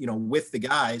 with the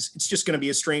guys, it's just going to be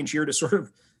a strange year to sort of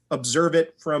observe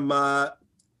it from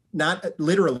not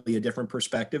literally a different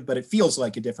perspective, but it feels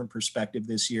like a different perspective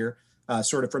this year,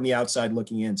 sort of from the outside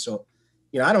looking in. So,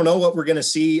 I don't know what we're going to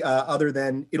see other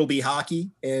than it'll be hockey,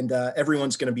 and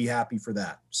everyone's going to be happy for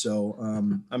that. So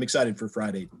I'm excited for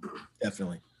Friday,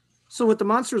 definitely. So with the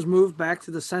Monsters moved back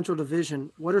to the Central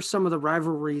Division, what are some of the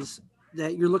rivalries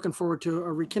that you're looking forward to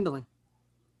rekindling?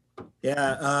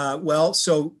 Yeah, well,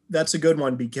 so that's a good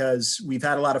one because we've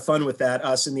had a lot of fun with that,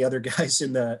 us and the other guys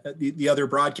in the other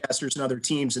broadcasters and other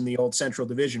teams in the old Central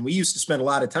Division. We used to spend a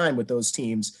lot of time with those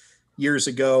teams years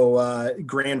ago,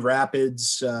 Grand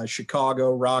Rapids,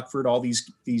 Chicago, Rockford, all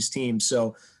these teams.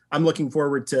 So I'm looking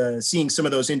forward to seeing some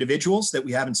of those individuals that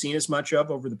we haven't seen as much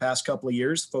of over the past couple of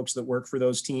years, folks that work for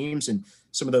those teams and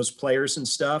some of those players and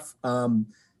stuff. When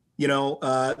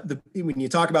you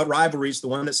talk about rivalries, the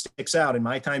one that sticks out in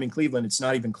my time in Cleveland, it's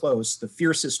not even close. The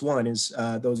fiercest one is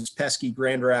those pesky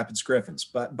Grand Rapids Griffins,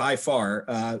 but by far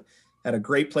had a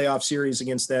great playoff series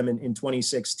against them in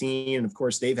 2016. And of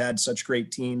course, they've had such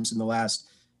great teams in the last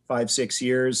 5-6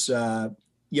 years.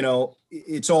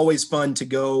 it's always fun to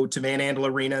go to Van Andel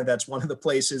Arena. That's one of the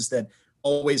places that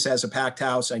always has a packed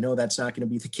house. I know that's not going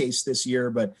to be the case this year,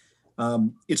 but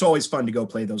it's always fun to go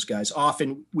play those guys.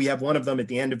 Often we have one of them at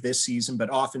the end of this season, but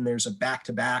often there's a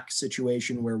back-to-back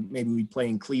situation where maybe we play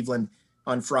in Cleveland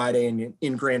on Friday and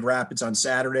in Grand Rapids on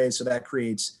Saturday. So that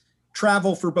creates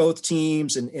travel for both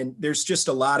teams. And there's just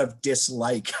a lot of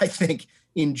dislike, I think,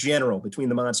 in general between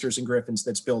the Monsters and Griffins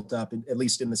that's built up, at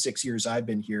least in the 6 years I've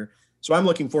been here. So I'm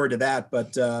looking forward to that.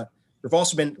 But there've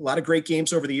also been a lot of great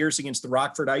games over the years against the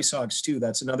Rockford IceHogs too.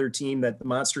 That's another team that the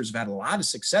Monsters have had a lot of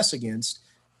success against,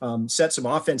 set some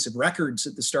offensive records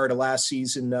at the start of last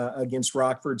season against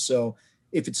Rockford. So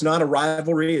if it's not a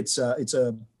rivalry, it's a,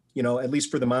 at least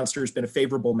for the Monsters, been a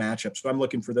favorable matchup. So I'm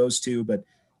looking for those two. But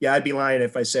yeah, I'd be lying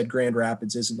if I said Grand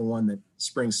Rapids isn't the one that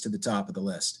springs to the top of the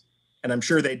list. And I'm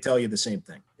sure they'd tell you the same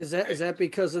thing. Is that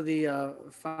because of the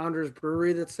Founders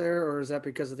Brewery that's there, or is that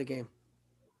because of the game?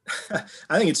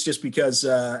 I think it's just because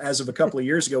as of a couple of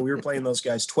years ago, we were playing those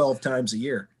guys 12 times a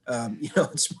year.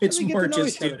 It's more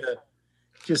just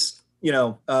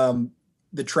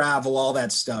the travel, all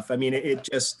that stuff. I mean, it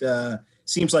just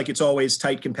seems like it's always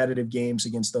tight competitive games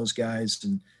against those guys.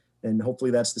 And hopefully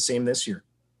that's the same this year.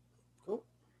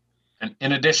 And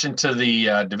in addition to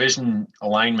the division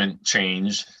alignment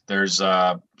change, there's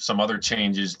some other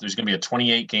changes. There's going to be a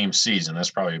 28-game season. That's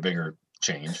probably a bigger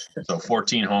change. So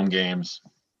 14 home games,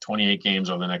 28 games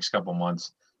over the next couple of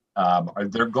months. Are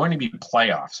there going to be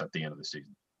playoffs at the end of the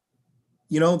season?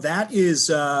 That is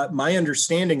my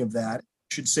understanding of that. I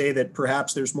should say that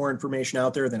perhaps there's more information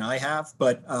out there than I have,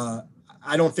 but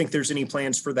I don't think there's any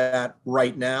plans for that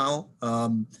right now,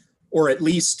 or at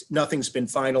least nothing's been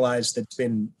finalized that's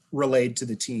been relayed to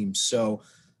the teams. So,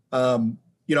 I'm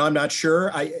not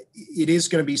sure. It is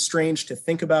going to be strange to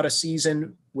think about a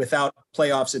season without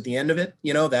playoffs at the end of it.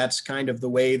 That's kind of the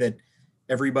way that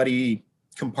everybody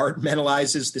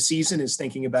compartmentalizes the season, is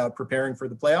thinking about preparing for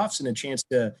the playoffs and a chance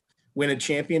to win a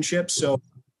championship. So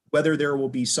whether there will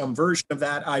be some version of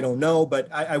that, I don't know, but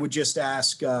I would just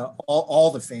ask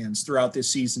all the fans throughout this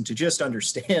season to just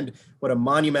understand what a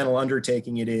monumental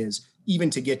undertaking it is, even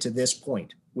to get to this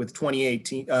point with 28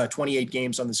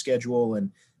 games on the schedule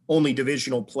and only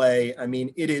divisional play. I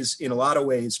mean, it is in a lot of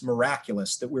ways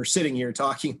miraculous that we're sitting here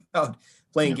talking about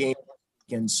playing games.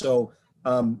 And so,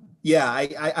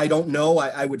 I don't know.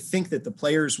 I would think that the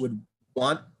players would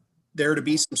want there to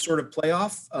be some sort of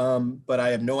playoff, but I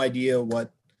have no idea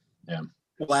what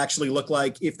will actually look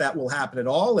like, if that will happen at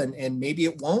all. And maybe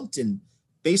it won't. And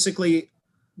basically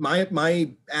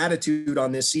my attitude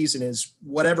on this season is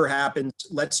whatever happens,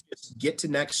 let's just get to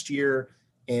next year.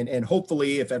 And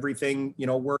hopefully if everything,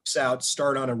 works out,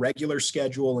 start on a regular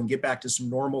schedule and get back to some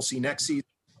normalcy next season.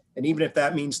 And even if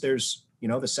that means there's,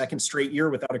 the second straight year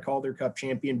without a Calder Cup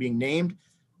champion being named,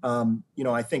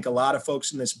 I think a lot of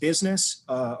folks in this business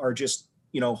are just,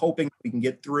 hoping we can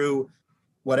get through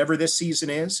whatever this season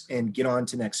is and get on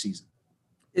to next season.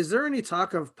 Is there any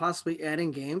talk of possibly adding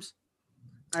games?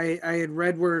 I had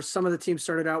read where some of the teams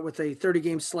started out with a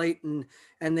 30-game slate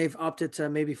and they've upped it to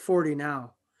maybe 40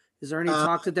 now. Is there any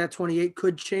talk that 28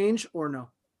 could change or no?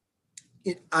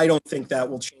 I don't think that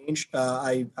will change.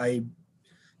 I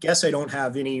guess I don't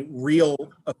have any real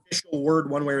official word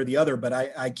one way or the other, but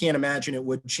I can't imagine it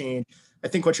would change. I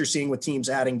think what you're seeing with teams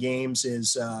adding games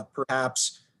is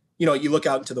perhaps, you look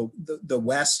out into the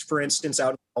West, for instance,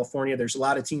 out in California, there's a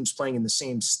lot of teams playing in the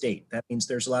same state. That means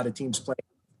there's a lot of teams playing,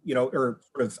 or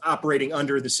sort of operating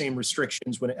under the same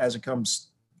restrictions as it comes,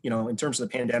 in terms of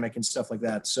the pandemic and stuff like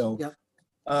that. So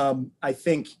I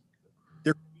think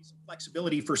there could be some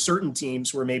flexibility for certain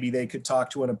teams where maybe they could talk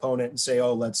to an opponent and say,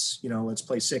 oh, let's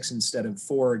play 6 instead of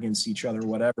 4 against each other,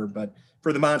 whatever. But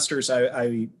for the Monsters,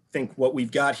 I think what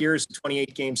we've got here is a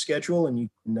 28-game schedule, and you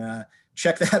can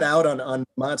check that out on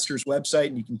Monsters website,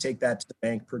 and you can take that to the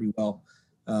bank pretty well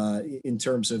in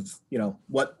terms of,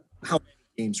 how many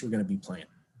games we're going to be playing.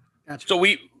 Gotcha.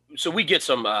 So we get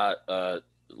some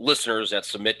listeners that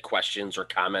submit questions or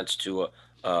comments to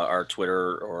our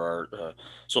Twitter or our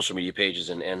social media pages.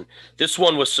 And this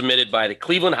one was submitted by the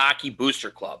Cleveland Hockey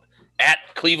Booster Club at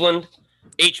Cleveland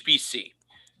HBC.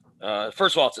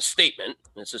 First of all, it's a statement.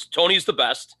 It says, Tony's the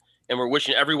best, and we're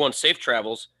wishing everyone safe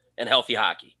travels and healthy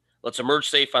hockey. Let's emerge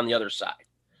safe on the other side.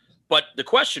 But the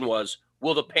question was,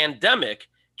 will the pandemic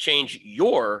change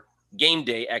your game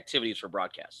day activities for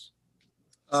broadcasts?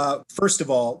 First of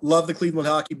all, love the Cleveland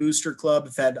Hockey Booster Club.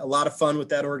 I've had a lot of fun with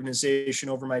that organization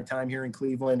over my time here in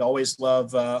Cleveland. Always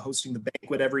love hosting the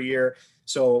banquet every year.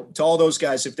 So to all those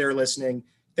guys, if they're listening,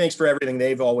 thanks for everything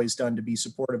they've always done to be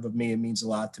supportive of me. It means a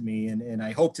lot to me. And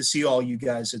I hope to see all you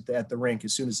guys at the rink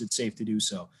as soon as it's safe to do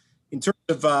so. in terms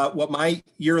of what my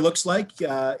year looks like,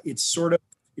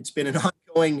 it's been an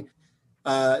ongoing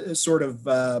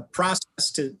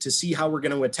process to see how we're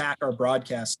going to attack our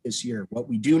broadcast this year. What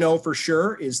we do know for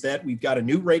sure is that we've got a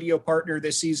new radio partner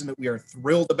this season that we are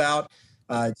thrilled about.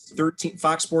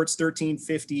 Fox Sports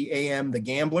 1350 AM, The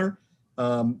Gambler.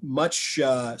 Much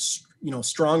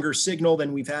stronger signal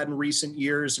than we've had in recent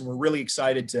years, and we're really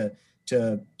excited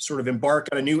to sort of embark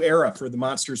on a new era for the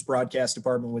Monsters broadcast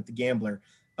department with The Gambler.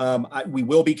 We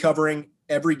will be covering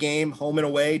every game home and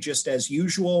away, just as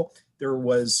usual. There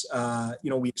was,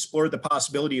 we explored the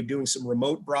possibility of doing some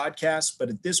remote broadcasts, but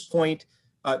at this point,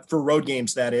 for road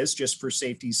games, that is, just for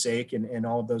safety's sake and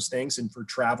all of those things, and for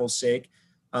travel's sake.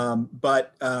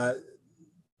 But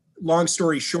long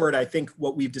story short, I think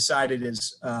what we've decided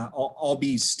is I'll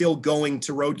be still going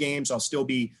to road games. I'll still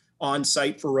be on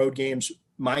site for road games.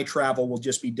 My travel will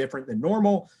just be different than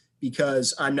normal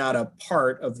because I'm not a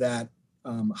part of that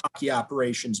hockey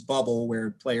operations bubble where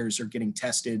players are getting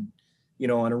tested,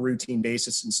 on a routine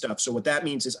basis and stuff. So what that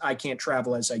means is I can't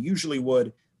travel as I usually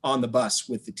would on the bus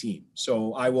with the team.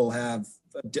 So I will have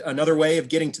another way of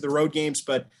getting to the road games,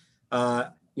 but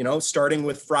starting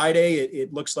with Friday,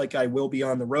 it looks like I will be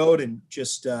on the road and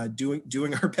just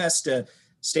doing our best to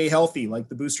stay healthy. Like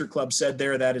the Booster Club said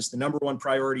there, that is the number one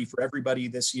priority for everybody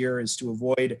this year, is to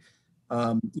avoid,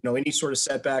 any sort of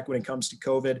setback when it comes to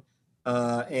COVID.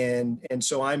 And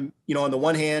so I'm, on the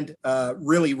one hand,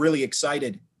 really, really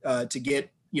excited to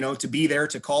get, to be there,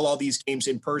 to call all these games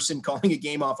in person. Calling a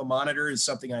game off a monitor is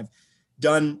something I've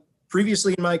done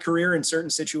previously in my career in certain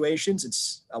situations.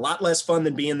 It's a lot less fun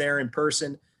than being there in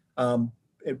person.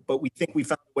 But we think we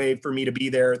found a way for me to be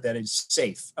there that is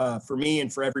safe for me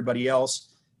and for everybody else.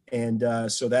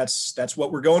 And so that's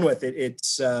what we're going with.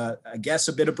 It's I guess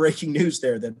a bit of breaking news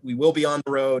there that we will be on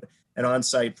the road and on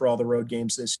site for all the road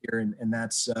games this year. And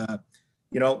that's,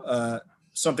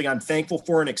 something I'm thankful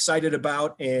for and excited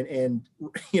about. And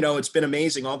it's been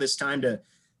amazing all this time to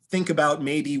think about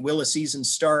maybe will a season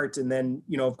start. And then,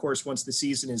 of course, once the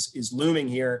season is looming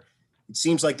here, it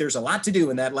seems like there's a lot to do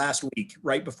in that last week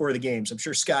right before the games. I'm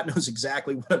sure Scott knows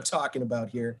exactly what I'm talking about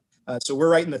here. So we're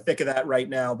right in the thick of that right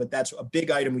now, but that's a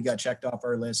big item we got checked off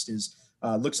our list. Is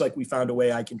looks like we found a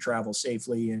way I can travel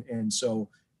safely. And so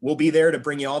we'll be there to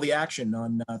bring you all the action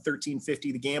on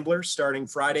 1350 The Gambler starting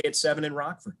Friday at 7 in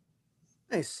Rockford.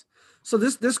 Nice. So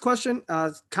this question,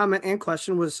 comment and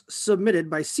question was submitted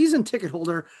by season ticket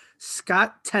holder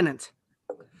Scott Tennant.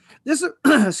 This,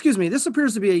 this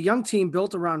appears to be a young team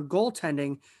built around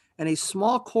goaltending and a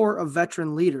small core of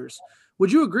veteran leaders.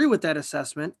 Would you agree with that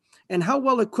assessment? And how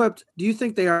well equipped do you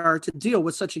think they are to deal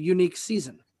with such a unique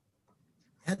season?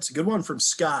 That's a good one from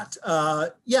Scott.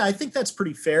 Yeah, I think that's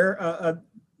pretty fair.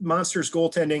 Monsters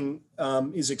goaltending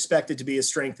is expected to be a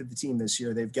strength of the team this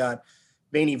year. They've got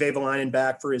Veini Vehviläinen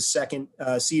back for his second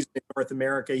season in North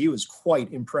America. He was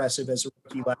quite impressive as a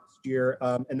rookie last year.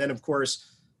 And then, of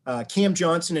course, Cam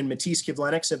Johnson and Matiss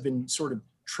Kivlenieks have been sort of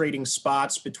trading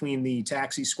spots between the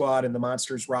taxi squad and the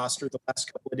Monsters roster the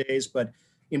last couple of days. But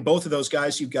in both of those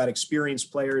guys, you've got experienced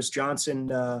players. Johnson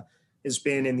has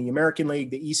been in the American League,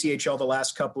 the ECHL the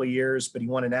last couple of years, but he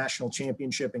won a national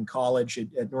championship in college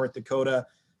at North Dakota.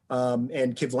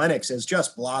 And Kivlenieks has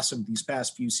just blossomed these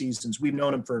past few seasons. We've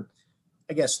known him for,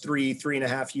 I guess, three and a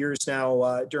half years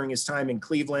now. During his time in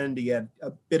Cleveland, he had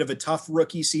a bit of a tough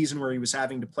rookie season where he was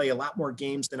having to play a lot more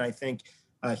games than I think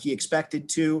he expected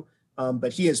to.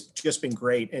 But he has just been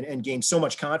great and gained so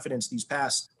much confidence this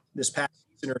past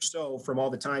season or so from all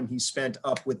the time he spent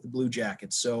up with the Blue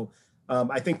Jackets. So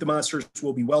I think the Monsters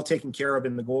will be well taken care of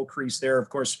in the goal crease there. Of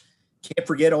course, can't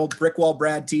forget old Brickwall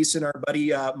Brad Thiessen, our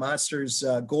buddy Monsters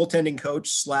goaltending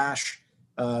coach /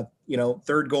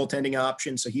 third goaltending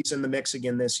option. So he's in the mix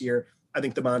again this year. I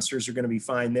think the Monsters are going to be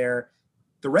fine there.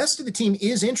 The rest of the team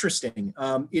is interesting.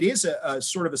 It is a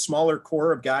sort of a smaller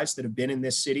core of guys that have been in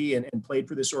this city and played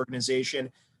for this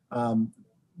organization.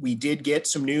 We did get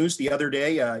some news the other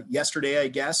day, yesterday, I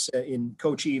guess, in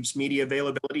Coach Eve's media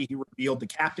availability. He revealed the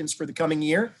captains for the coming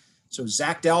year. So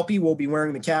Zach Dalpe will be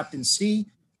wearing the captain C.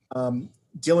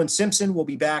 Dylan Simpson will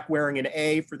be back wearing an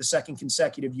A for the second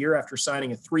consecutive year after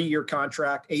signing a 3-year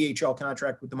contract, AHL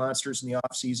contract with the Monsters in the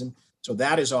offseason. So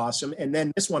that is awesome. And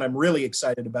then this one I'm really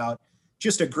excited about.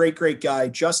 Just a great, great guy,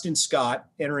 Justin Scott,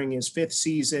 entering his 5th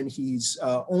season. He's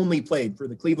only played for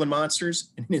the Cleveland Monsters.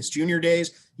 And in his junior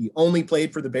days, he only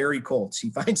played for the Barrie Colts.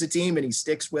 He finds a team and he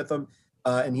sticks with them.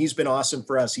 And he's been awesome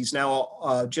for us. He's now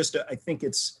I think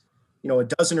it's, a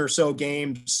dozen or so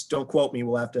games. Don't quote me.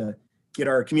 We'll have to get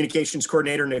our communications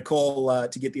coordinator, Nicole,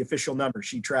 to get the official number.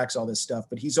 She tracks all this stuff.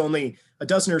 But he's only a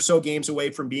dozen or so games away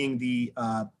from being the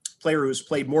player who's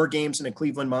played more games in a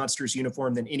Cleveland Monsters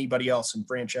uniform than anybody else in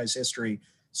franchise history.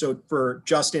 So for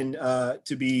Justin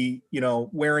to be,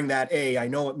 wearing that A, I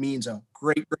know it means a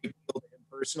great deal to him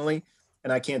personally.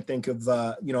 And I can't think of,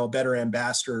 a better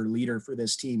ambassador or leader for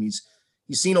this team. He's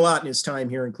seen a lot in his time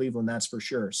here in Cleveland, that's for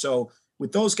sure. So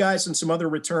with those guys and some other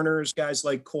returners, guys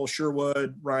like Cole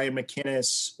Sherwood, Ryan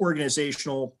McInnes,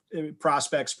 organizational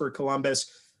prospects for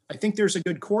Columbus, I think there's a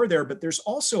good core there, but there's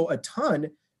also a ton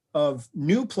of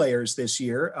new players this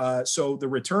year. So the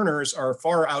returners are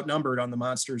far outnumbered on the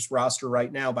Monsters roster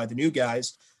right now by the new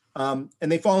guys. And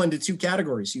they fall into two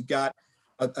categories. You've got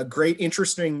a great,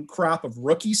 interesting crop of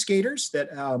rookie skaters that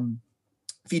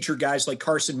feature guys like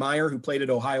Carson Meyer, who played at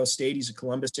Ohio State. He's a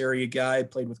Columbus area guy,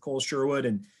 played with Cole Sherwood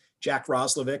and Jack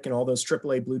Roslovic and all those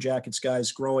AAA Blue Jackets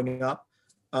guys growing up.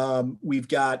 We've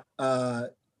got,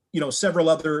 several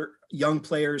other young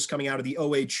players coming out of the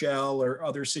OHL or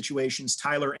other situations.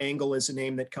 Tyler Angle is a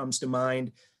name that comes to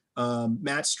mind.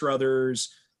 Matt Struthers,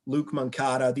 Luke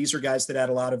Moncada. These are guys that had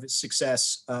a lot of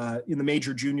success in the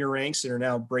major junior ranks and are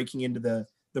now breaking into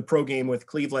the pro game with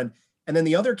Cleveland. And then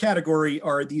the other category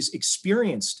are these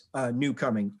experienced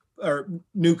newcomers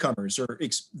or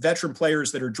veteran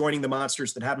players that are joining the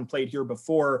Monsters that haven't played here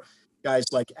before. Guys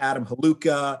like Adam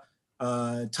Haluka,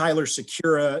 Tyler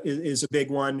Secura is a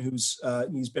big one he's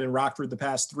been in Rockford the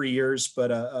past 3 years,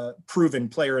 but a proven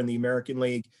player in the American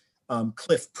League.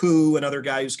 Cliff Poo, another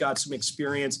guy who's got some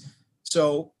experience.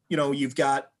 So, you've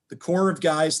got the core of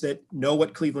guys that know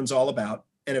what Cleveland's all about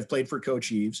and have played for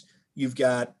Coach Eaves. You've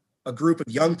got a group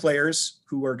of young players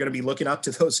who are going to be looking up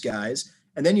to those guys.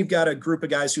 And then you've got a group of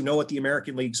guys who know what the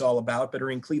American League's all about, but are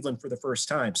in Cleveland for the first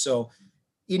time. So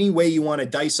any way you want to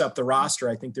dice up the roster,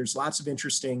 I think there's lots of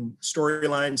interesting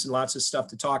storylines and lots of stuff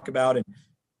to talk about. And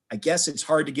I guess it's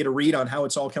hard to get a read on how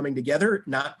it's all coming together,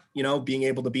 not, being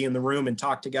able to be in the room and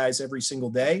talk to guys every single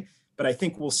day. But I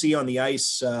think we'll see on the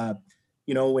ice,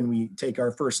 when we take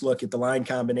our first look at the line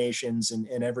combinations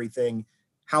and everything,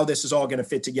 how this is all going to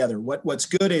fit together. What's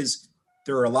good is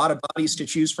there are a lot of bodies to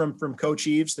choose from Coach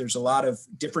Eaves. There's a lot of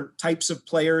different types of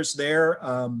players there.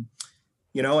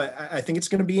 I think it's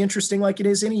going to be interesting, like it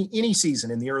is any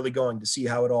season in the early going, to see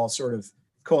how it all sort of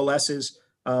coalesces.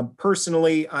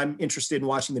 Personally, I'm interested in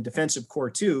watching the defensive core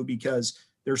too, because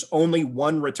there's only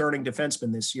one returning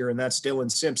defenseman this year, and that's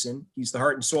Dylan Simpson. He's the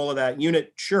heart and soul of that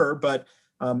unit, sure, but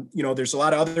there's a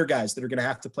lot of other guys that are going to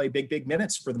have to play big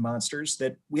minutes for the Monsters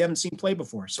that we haven't seen play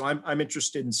before. So I'm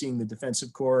interested in seeing the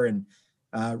defensive core and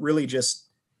really just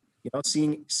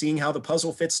seeing how the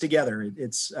puzzle fits together.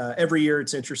 It's every year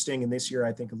it's interesting, and this year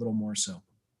I think a little more so.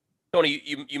 Tony,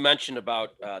 you mentioned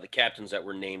about the captains that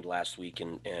were named last week,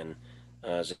 and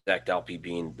Zach Dalpe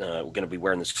being going to be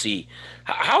wearing the C.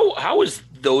 How is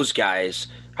those guys?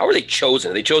 How are they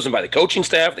chosen? Are they chosen by the coaching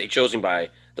staff? Are they chosen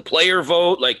by the player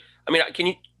vote?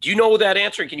 Do you know that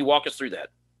answer? Can you walk us through that?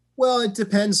 Well, it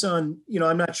depends on,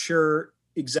 I'm not sure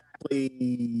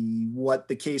exactly what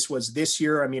the case was this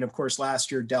year. I mean, of course,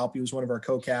 last year, Dalpe was one of our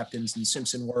co-captains and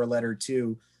Simpson wore a letter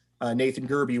too. Nathan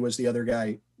Gerby was the other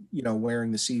guy,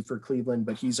 wearing the C for Cleveland,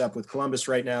 but he's up with Columbus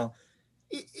right now.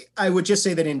 I would just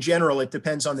say that in general, it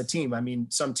depends on the team. I mean,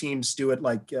 some teams do it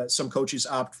like some coaches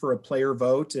opt for a player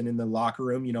vote, and in the locker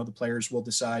room, the players will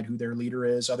decide who their leader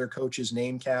is. Other coaches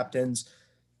name captains.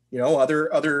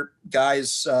 Other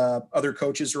guys, other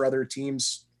coaches or other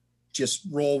teams just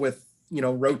roll with,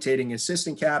 rotating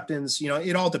assistant captains.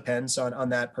 It all depends on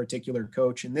that particular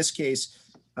coach. In this case,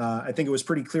 I think it was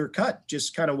pretty clear cut,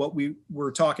 just kind of what we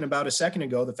were talking about a second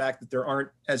ago, the fact that there aren't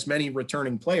as many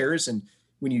returning players. And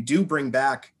when you do bring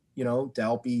back,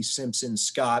 Dalpe, Simpson,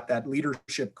 Scott, that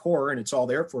leadership core, and it's all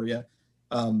there for you,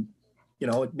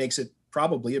 it makes it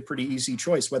probably a pretty easy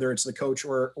choice, whether it's the coach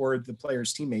or the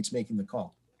player's teammates making the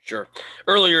call. Sure.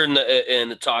 Earlier in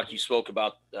the talk, you spoke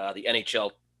about the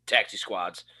NHL taxi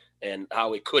squads and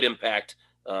how it could impact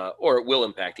or it will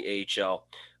impact the AHL.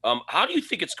 How do you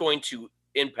think it's going to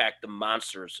impact the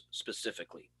Monsters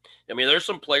specifically? I mean, there's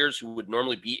some players who would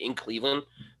normally be in Cleveland,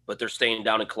 but they're staying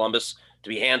down in Columbus to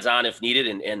be hands-on if needed.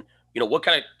 And what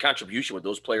kind of contribution would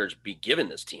those players be given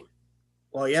this team?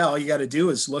 Well, yeah, all you got to do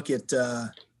is look at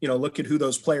who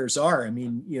those players are. I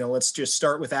mean, let's just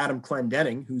start with Adam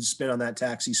Clendenning, who's been on that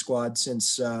taxi squad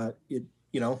since it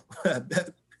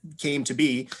came to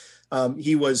be.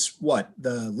 He was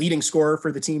the leading scorer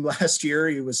for the team last year.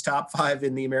 He was top 5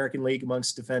 in the American League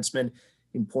amongst defensemen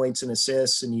in points and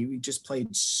assists. And he just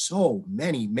played so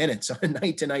many minutes on a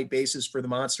night-to-night basis for the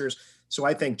Monsters. So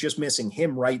I think just missing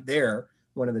him right there,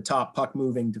 one of the top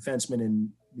puck-moving defensemen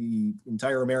in the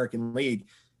entire American League,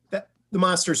 that the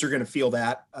Monsters are going to feel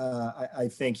that. I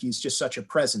think he's just such a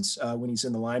presence when he's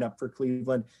in the lineup for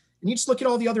Cleveland. And you just look at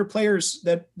all the other players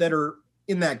that are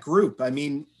in that group. I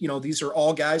mean, these are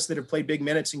all guys that have played big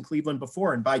minutes in Cleveland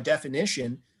before. And by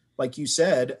definition, like you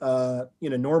said,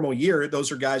 in a normal year,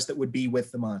 those are guys that would be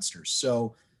with the Monsters.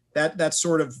 So that's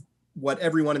sort of what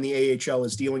everyone in the AHL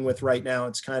is dealing with right now.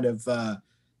 It's kind of,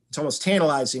 it's almost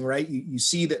tantalizing, right? You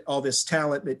see that all this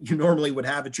talent that you normally would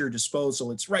have at your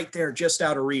disposal, it's right there, just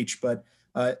out of reach. But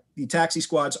the taxi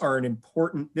squads are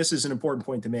this is an important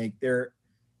point to make. They're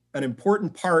an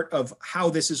important part of how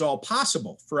this is all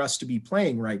possible for us to be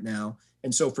playing right now.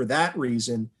 And so for that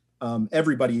reason,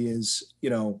 everybody is,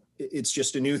 it's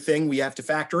just a new thing we have to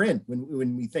factor in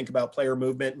when we think about player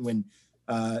movement, and when,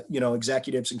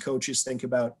 executives and coaches think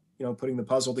about, putting the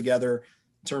puzzle together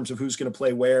in terms of who's going to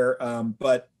play where.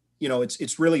 But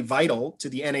it's really vital to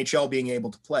the NHL being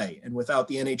able to play. And without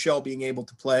the NHL being able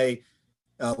to play,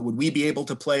 would we be able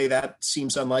to play? That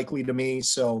seems unlikely to me.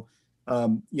 So,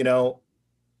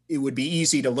 it would be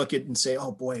easy to look at and say,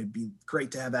 oh boy, it'd be great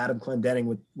to have Adam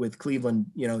Clendenning with Cleveland,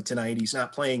 tonight. He's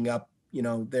not playing up,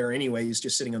 there anyway. He's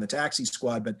just sitting on the taxi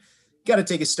squad. But you got to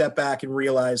take a step back and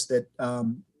realize that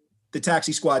the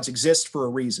taxi squads exist for a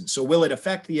reason. So will it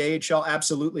affect the AHL?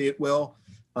 Absolutely it will.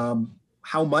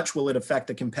 How much will it affect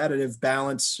the competitive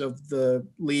balance of the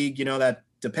league? That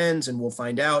depends, and we'll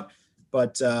find out.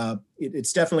 But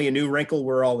it's definitely a new wrinkle.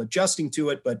 We're all adjusting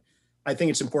to it. But I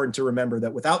think it's important to remember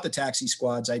that without the taxi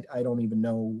squads, I don't even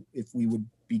know if we would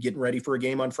be getting ready for a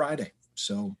game on Friday.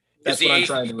 So that's what I'm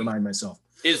trying to remind myself.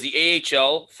 Is the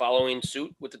AHL following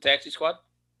suit with the taxi squad?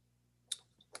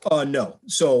 No.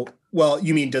 So,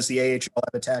 you mean, does the AHL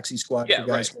have a taxi squad for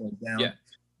guys going down? Yeah.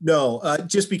 No,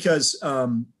 just because,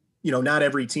 not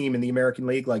every team in the American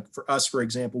League, like for us, for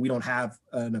example, we don't have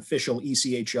an official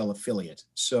ECHL affiliate.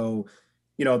 So,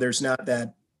 there's not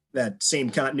that same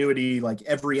continuity. Like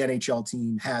every NHL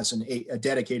team has a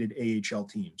dedicated AHL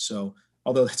team. So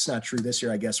although that's not true this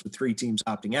year, I guess, with 3 teams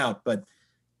opting out, but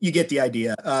you get the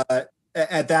idea.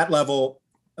 At that level,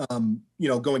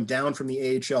 going down from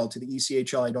the AHL to the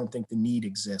ECHL, I don't think the need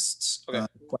exists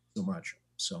quite so much.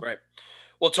 So right.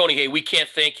 Well, Tony, hey, we can't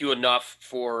thank you enough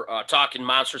for talking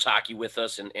Monsters hockey with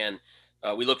us, and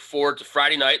we look forward to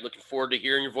Friday night. Looking forward to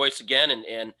hearing your voice again,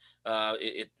 and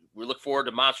we look forward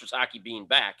to Monsters hockey being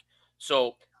back.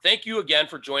 So thank you again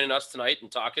for joining us tonight and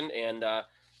talking, and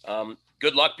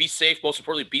good luck. Be safe. Most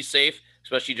importantly, be safe,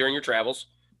 especially during your travels.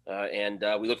 And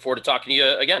we look forward to talking to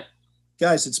you again.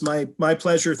 Guys, it's my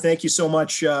pleasure. Thank you so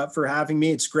much for having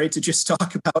me. It's great to just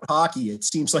talk about hockey. It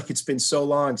seems like it's been so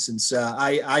long since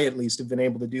I at least have been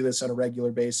able to do this on a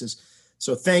regular basis.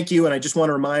 So thank you. And I just want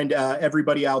to remind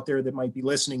everybody out there that might be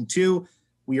listening too,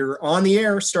 we are on the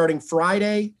air starting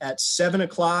Friday at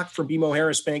 7:00 from BMO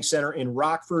Harris Bank Center in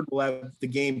Rockford. We'll have the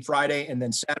game Friday, and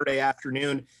then Saturday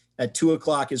afternoon at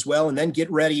 2:00 as well. And then get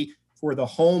ready for the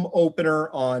home opener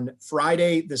on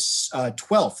Friday, the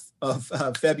 12th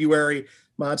of February.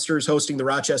 Monsters hosting the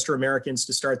Rochester Americans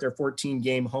to start their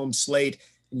 14-game home slate.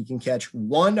 And you can catch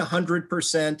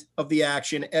 100% of the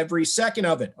action, every second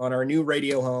of it, on our new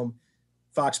radio home,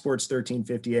 Fox Sports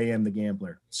 1350 AM, The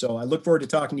Gambler. So I look forward to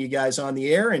talking to you guys on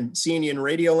the air and seeing you in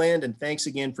Radio Land. And thanks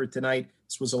again for tonight.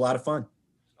 This was a lot of fun.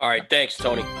 All right. Thanks,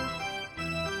 Tony.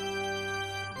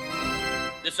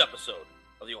 This episode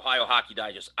of the Ohio Hockey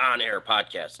Digest on-air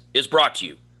podcast is brought to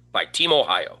you by Team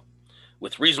Ohio.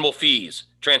 With reasonable fees,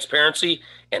 transparency,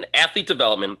 and athlete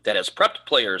development that has prepped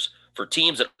players for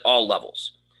teams at all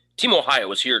levels. Team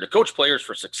Ohio is here to coach players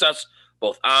for success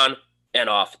both on and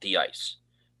off the ice.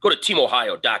 Go to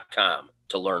teamohio.com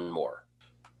to learn more.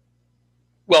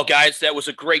 Well, guys, that was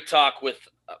a great talk with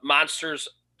Monsters,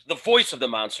 the voice of the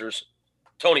Monsters,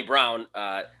 Tony Brown.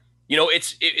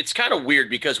 It's kind of weird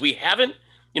because we haven't,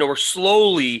 we're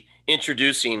slowly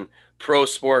introducing pro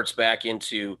sports back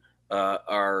into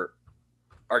our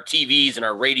TVs and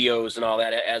our radios and all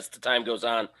that as the time goes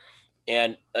on.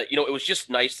 And, it was just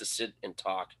nice to sit and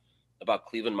talk about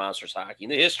Cleveland Monsters hockey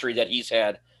and the history that he's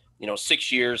had,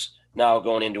 6 years now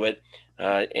going into it,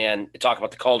 and talk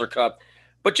about the Calder Cup,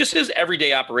 but just his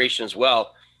everyday operation as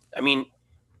well. I mean,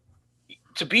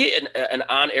 to be an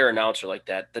on-air announcer like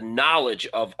that, the knowledge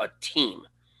of a team,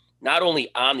 not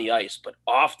only on the ice, but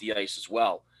off the ice as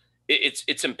well,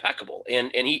 it's impeccable.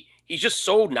 And he's just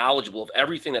so knowledgeable of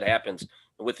everything that happens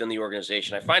within the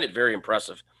organization. I find it very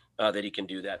impressive that he can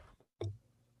do that.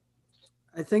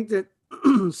 I think that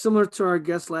similar to our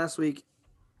guest last week,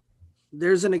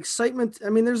 there's an excitement. I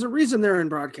mean, there's a reason they're in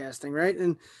broadcasting, right?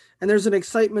 And there's an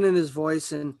excitement in his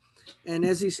voice. And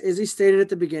as he stated at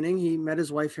the beginning, he met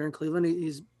his wife here in Cleveland.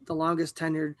 He's the longest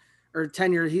tenure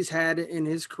he's had in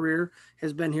his career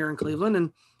has been here in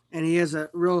Cleveland. And he has a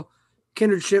real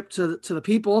kindredship to the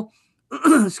people.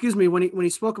 excuse me, when he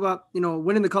spoke about,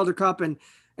 winning the Calder Cup and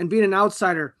being an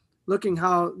outsider, looking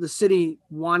how the city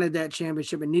wanted that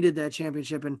championship and needed that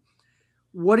championship, and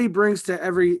what he brings to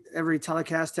every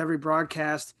telecast, every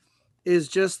broadcast is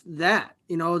just that.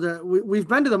 We've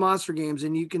been to the Monster games,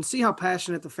 and you can see how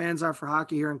passionate the fans are for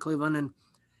hockey here in Cleveland,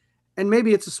 and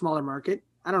maybe it's a smaller market.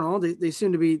 I don't know. They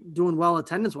seem to be doing well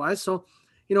attendance wise. So,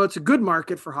 it's a good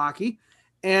market for hockey,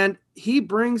 and he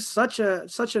brings such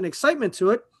an excitement to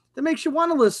it that makes you want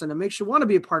to listen and makes you want to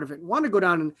be a part of it, want to go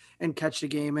down and catch the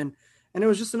game. And it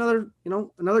was just another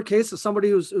case of somebody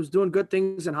who's doing good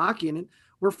things in hockey. And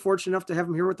we're fortunate enough to have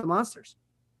him here with the Monsters.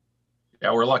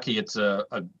 Yeah, we're lucky. It's a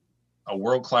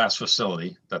world-class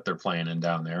facility that they're playing in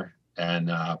down there, and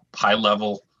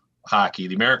high-level hockey.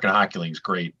 The American Hockey League is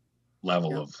great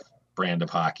level of brand of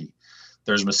hockey.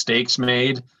 There's mistakes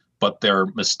made, but they're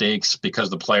mistakes because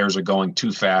the players are going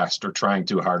too fast or trying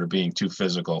too hard or being too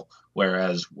physical.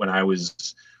 Whereas when I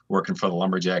was working for the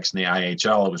Lumberjacks in the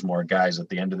IHL, it was more guys at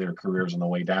the end of their careers on the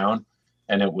way down.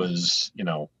 And it was,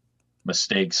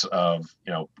 mistakes of,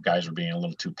 guys were being a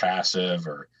little too passive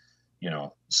or,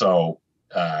 so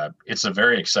it's a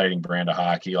very exciting brand of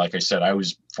hockey. Like I said, I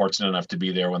was fortunate enough to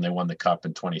be there when they won the Cup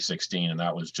in 2016, and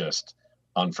that was just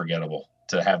unforgettable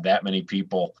to have that many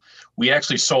people. We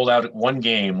actually sold out at one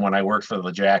game when I worked for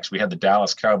the Jacks. We had the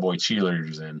Dallas Cowboy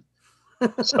cheerleaders in.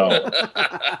 So,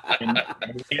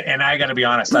 and I got to be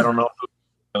honest, I don't know if it was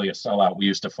really a sellout. We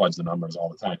used to fudge the numbers all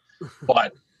the time,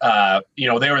 but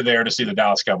they were there to see the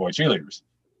Dallas Cowboy cheerleaders.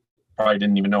 Probably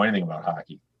didn't even know anything about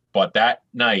hockey, but that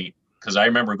night, because I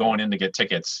remember going in to get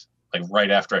tickets like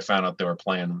right after I found out they were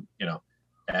playing,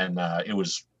 and it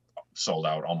was sold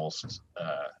out almost,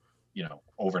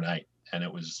 overnight. And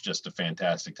it was just a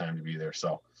fantastic time to be there.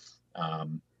 So,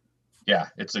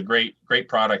 it's a great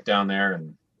product down there.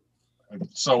 And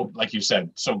so, like you said,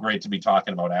 so great to be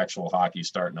talking about actual hockey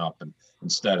starting up and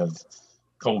instead of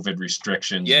COVID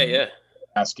restrictions. Yeah.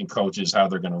 Asking coaches how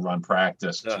they're going to run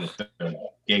practice with their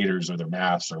gaiters or their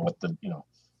masks or what to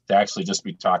actually just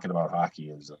be talking about hockey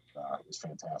is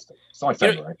fantastic. It's only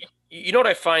February. You know what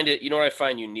I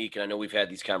find unique, and I know we've had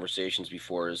these conversations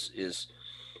before, is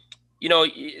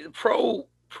pro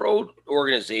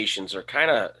organizations are kind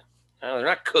of, they're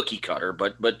not cookie cutter,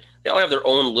 but they all have their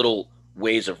own little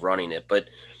ways of running it. But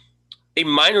a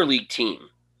minor league team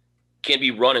can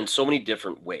be run in so many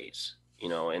different ways,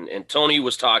 and Tony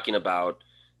was talking about,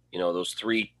 those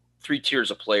three tiers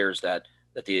of players that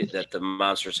the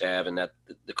Monsters have and that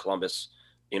the Columbus,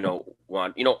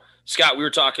 want. Scott, we were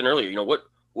talking earlier,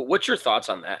 what's your thoughts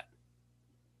on that?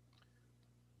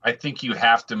 I think you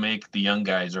have to make the young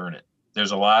guys earn it.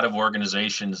 There's a lot of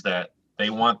organizations that they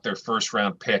want their first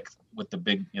round pick with the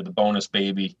big, the bonus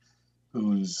baby,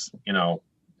 who's,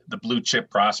 the blue chip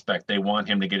prospect. They want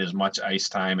him to get as much ice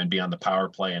time and be on the power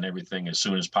play and everything as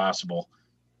soon as possible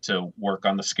to work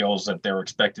on the skills that they're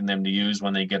expecting them to use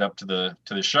when they get up to the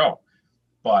show.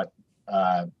 But,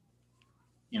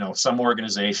 some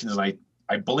organizations, and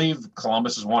I believe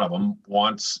Columbus is one of them,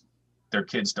 wants their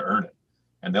kids to earn it.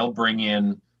 And they'll bring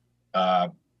in,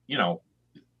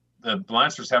 the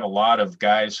Monsters have a lot of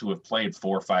guys who have played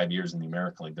 4 or 5 years in the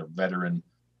American League. They're veteran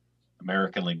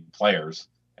American League players,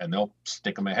 and they'll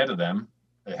stick them ahead of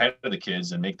the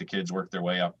kids and make the kids work their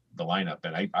way up the lineup.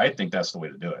 And I think that's the way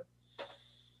to do it.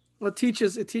 Well, it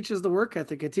teaches the work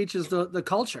ethic. It teaches the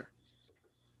culture.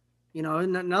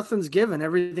 Nothing's given,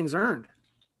 everything's earned.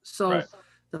 So right.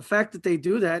 The fact that they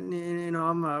do that, and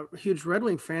I'm a huge Red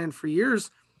Wing fan, and for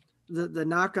years, the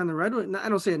knock on the Red Wing, I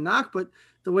don't say a knock, but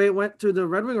the way it went through the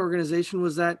Red Wing organization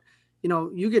was that,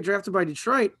 you get drafted by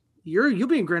Detroit, you'll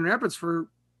be in Grand Rapids for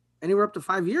anywhere up to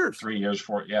 5 years. 3 years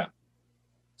for it, yeah.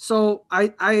 So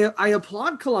I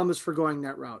applaud Columbus for going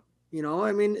that route.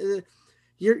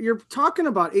 You're talking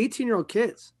about 18-year-old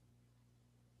kids,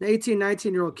 18,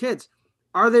 19-year-old kids.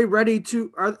 Are they ready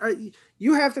to?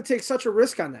 You have to take such a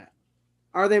risk on that.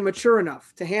 Are they mature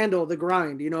enough to handle the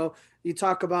grind? You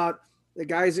talk about the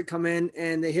guys that come in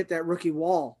and they hit that rookie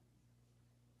wall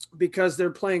because they're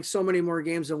playing so many more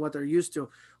games than what they're used to.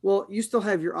 Well, you still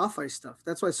have your off-ice stuff.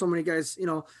 That's why so many guys,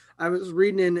 I was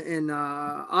reading in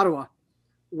Ottawa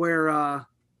where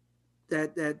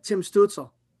that Tim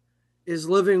Stutzel is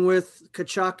living with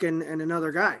Tkachuk and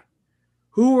another guy.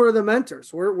 Who are the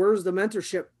mentors? Where's the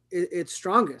mentorship it's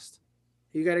strongest?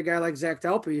 You got a guy like Zach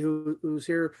Delpy who's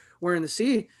here wearing the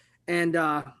C, and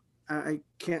I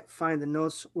can't find the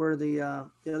notes where the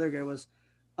other guy was.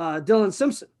 Dylan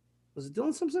Simpson. Was it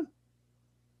Dylan Simpson?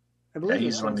 I believe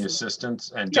he's one of the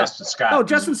assistants, and yeah. Justin Scott. Oh,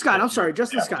 Justin Scott. I'm sorry,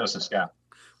 Justin Scott. Justin Scott.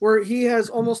 Where he has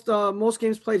almost most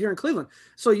games played here in Cleveland.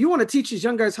 So you want to teach these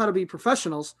young guys how to be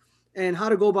professionals, and how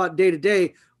to go about day to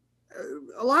day,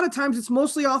 a lot of times it's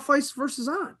mostly off ice versus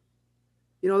on.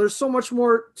 You know, there's so much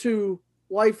more to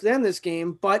life than this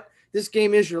game, but this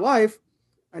game is your life.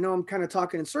 I know I'm kind of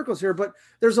talking in circles here, but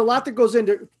there's a lot that goes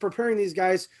into preparing these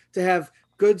guys to have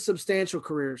good, substantial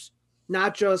careers,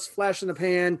 not just flash in the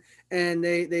pan and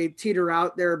they teeter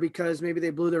out there because maybe they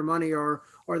blew their money or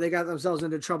they got themselves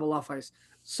into trouble off ice.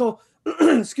 So,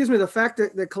 excuse me, the fact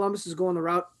that Columbus is going the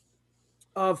route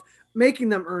of making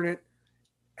them earn it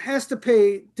has to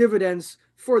pay dividends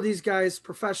for these guys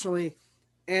professionally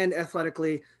and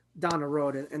athletically down the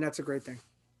road, and that's a great thing.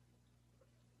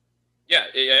 Yeah,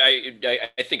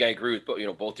 I think I agree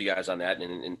with both you guys on that,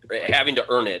 and having to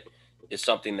earn it is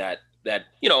something that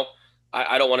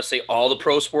I don't want to say all the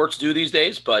pro sports do these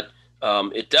days, but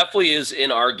it definitely is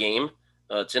in our game.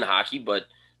 It's in hockey, but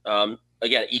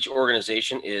again, each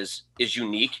organization is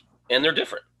unique and they're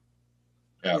different.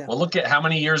 Yeah. Well, look at how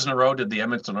many years in a row did the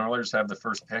Edmonton Oilers have the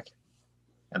first pick,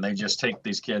 and they just take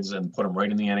these kids and put them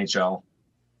right in the NHL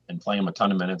and play them a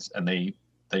ton of minutes, and they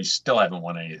still haven't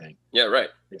won anything. Yeah, right.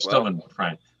 They've still been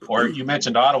trying. Or you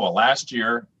mentioned Ottawa last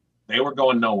year; they were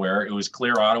going nowhere. It was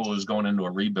clear Ottawa was going into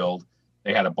a rebuild.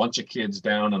 They had a bunch of kids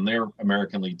down on their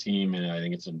American League team, and I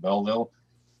think it's in Belleville,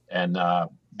 and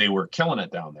they were killing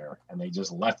it down there, and they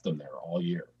just left them there all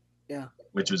year. Yeah.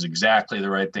 Which was exactly the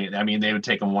right thing. I mean, they would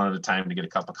take them one at a time to get a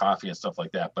cup of coffee and stuff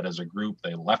like that. But as a group,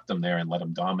 they left them there and let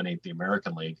them dominate the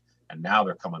American League. And now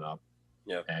they're coming up.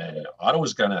 Yeah. And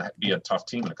Ottawa's going to be a tough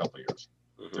team in a couple of years.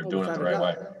 They're doing it the right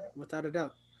way. Without a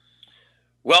doubt.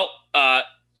 Well, I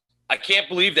can't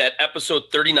believe that episode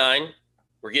 39,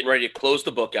 we're getting ready to close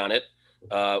the book on it.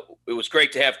 It was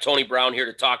great to have Tony Brown here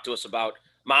to talk to us about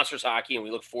Monsters hockey, and we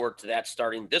look forward to that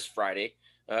starting this Friday,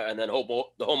 and then the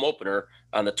home opener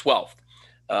on the 12th.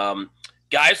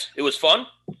 Guys, it was fun.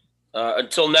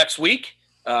 Until next week.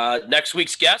 Next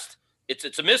week's guest,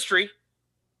 it's a mystery.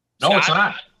 No, it's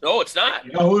not. No, it's not.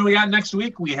 You know who we got next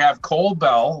week? We have Cole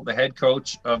Bell, the head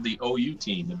coach of the OU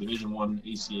team, the Division I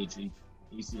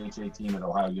ACHA team at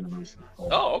Ohio University. Cole.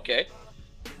 Oh, okay.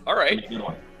 All right.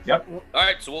 Yep. All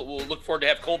right, so we'll look forward to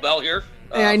have Cole Bell here.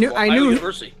 Hey, I knew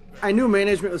University. I knew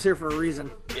management was here for a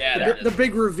reason. Yeah, the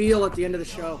big reveal at the end of the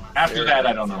show. After that,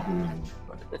 I don't know who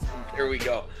it is. There we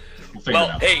go. We'll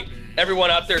hey, everyone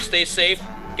out there, stay safe.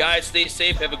 Guys, stay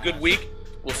safe. Have a good week.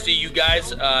 We'll see you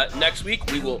guys next week.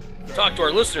 We will talk to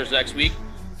our listeners next week.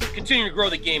 Continue to grow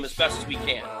the game as best as we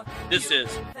can. This is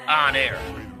On Air,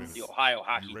 the Ohio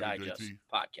Hockey Digest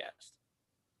podcast.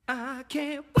 I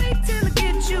can't wait till I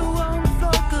get you on the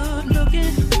floor, good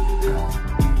looking.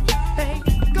 Hey,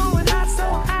 going hot, so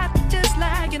hot, just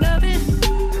like an oven.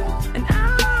 And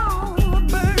I'll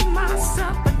burn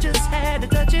myself, I just had to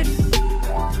touch it.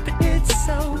 But it's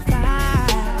so fine,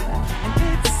 and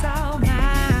it's all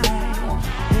mine.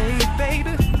 Hey,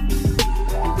 baby,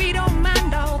 we don't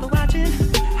mind all the watching.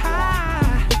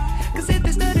 Cause if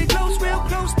they study close, real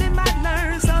close, they might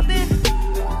learn something.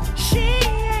 She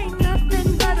ain't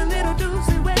nothing but a little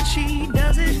doozy when she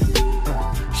does it.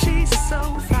 She's so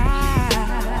fine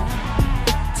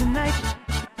tonight.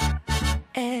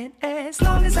 And as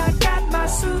long as I got my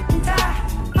suit and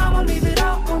tie, I'ma leave it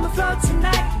all on the floor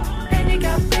tonight. And you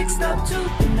got fixed up to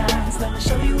the nines. Let me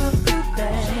show you a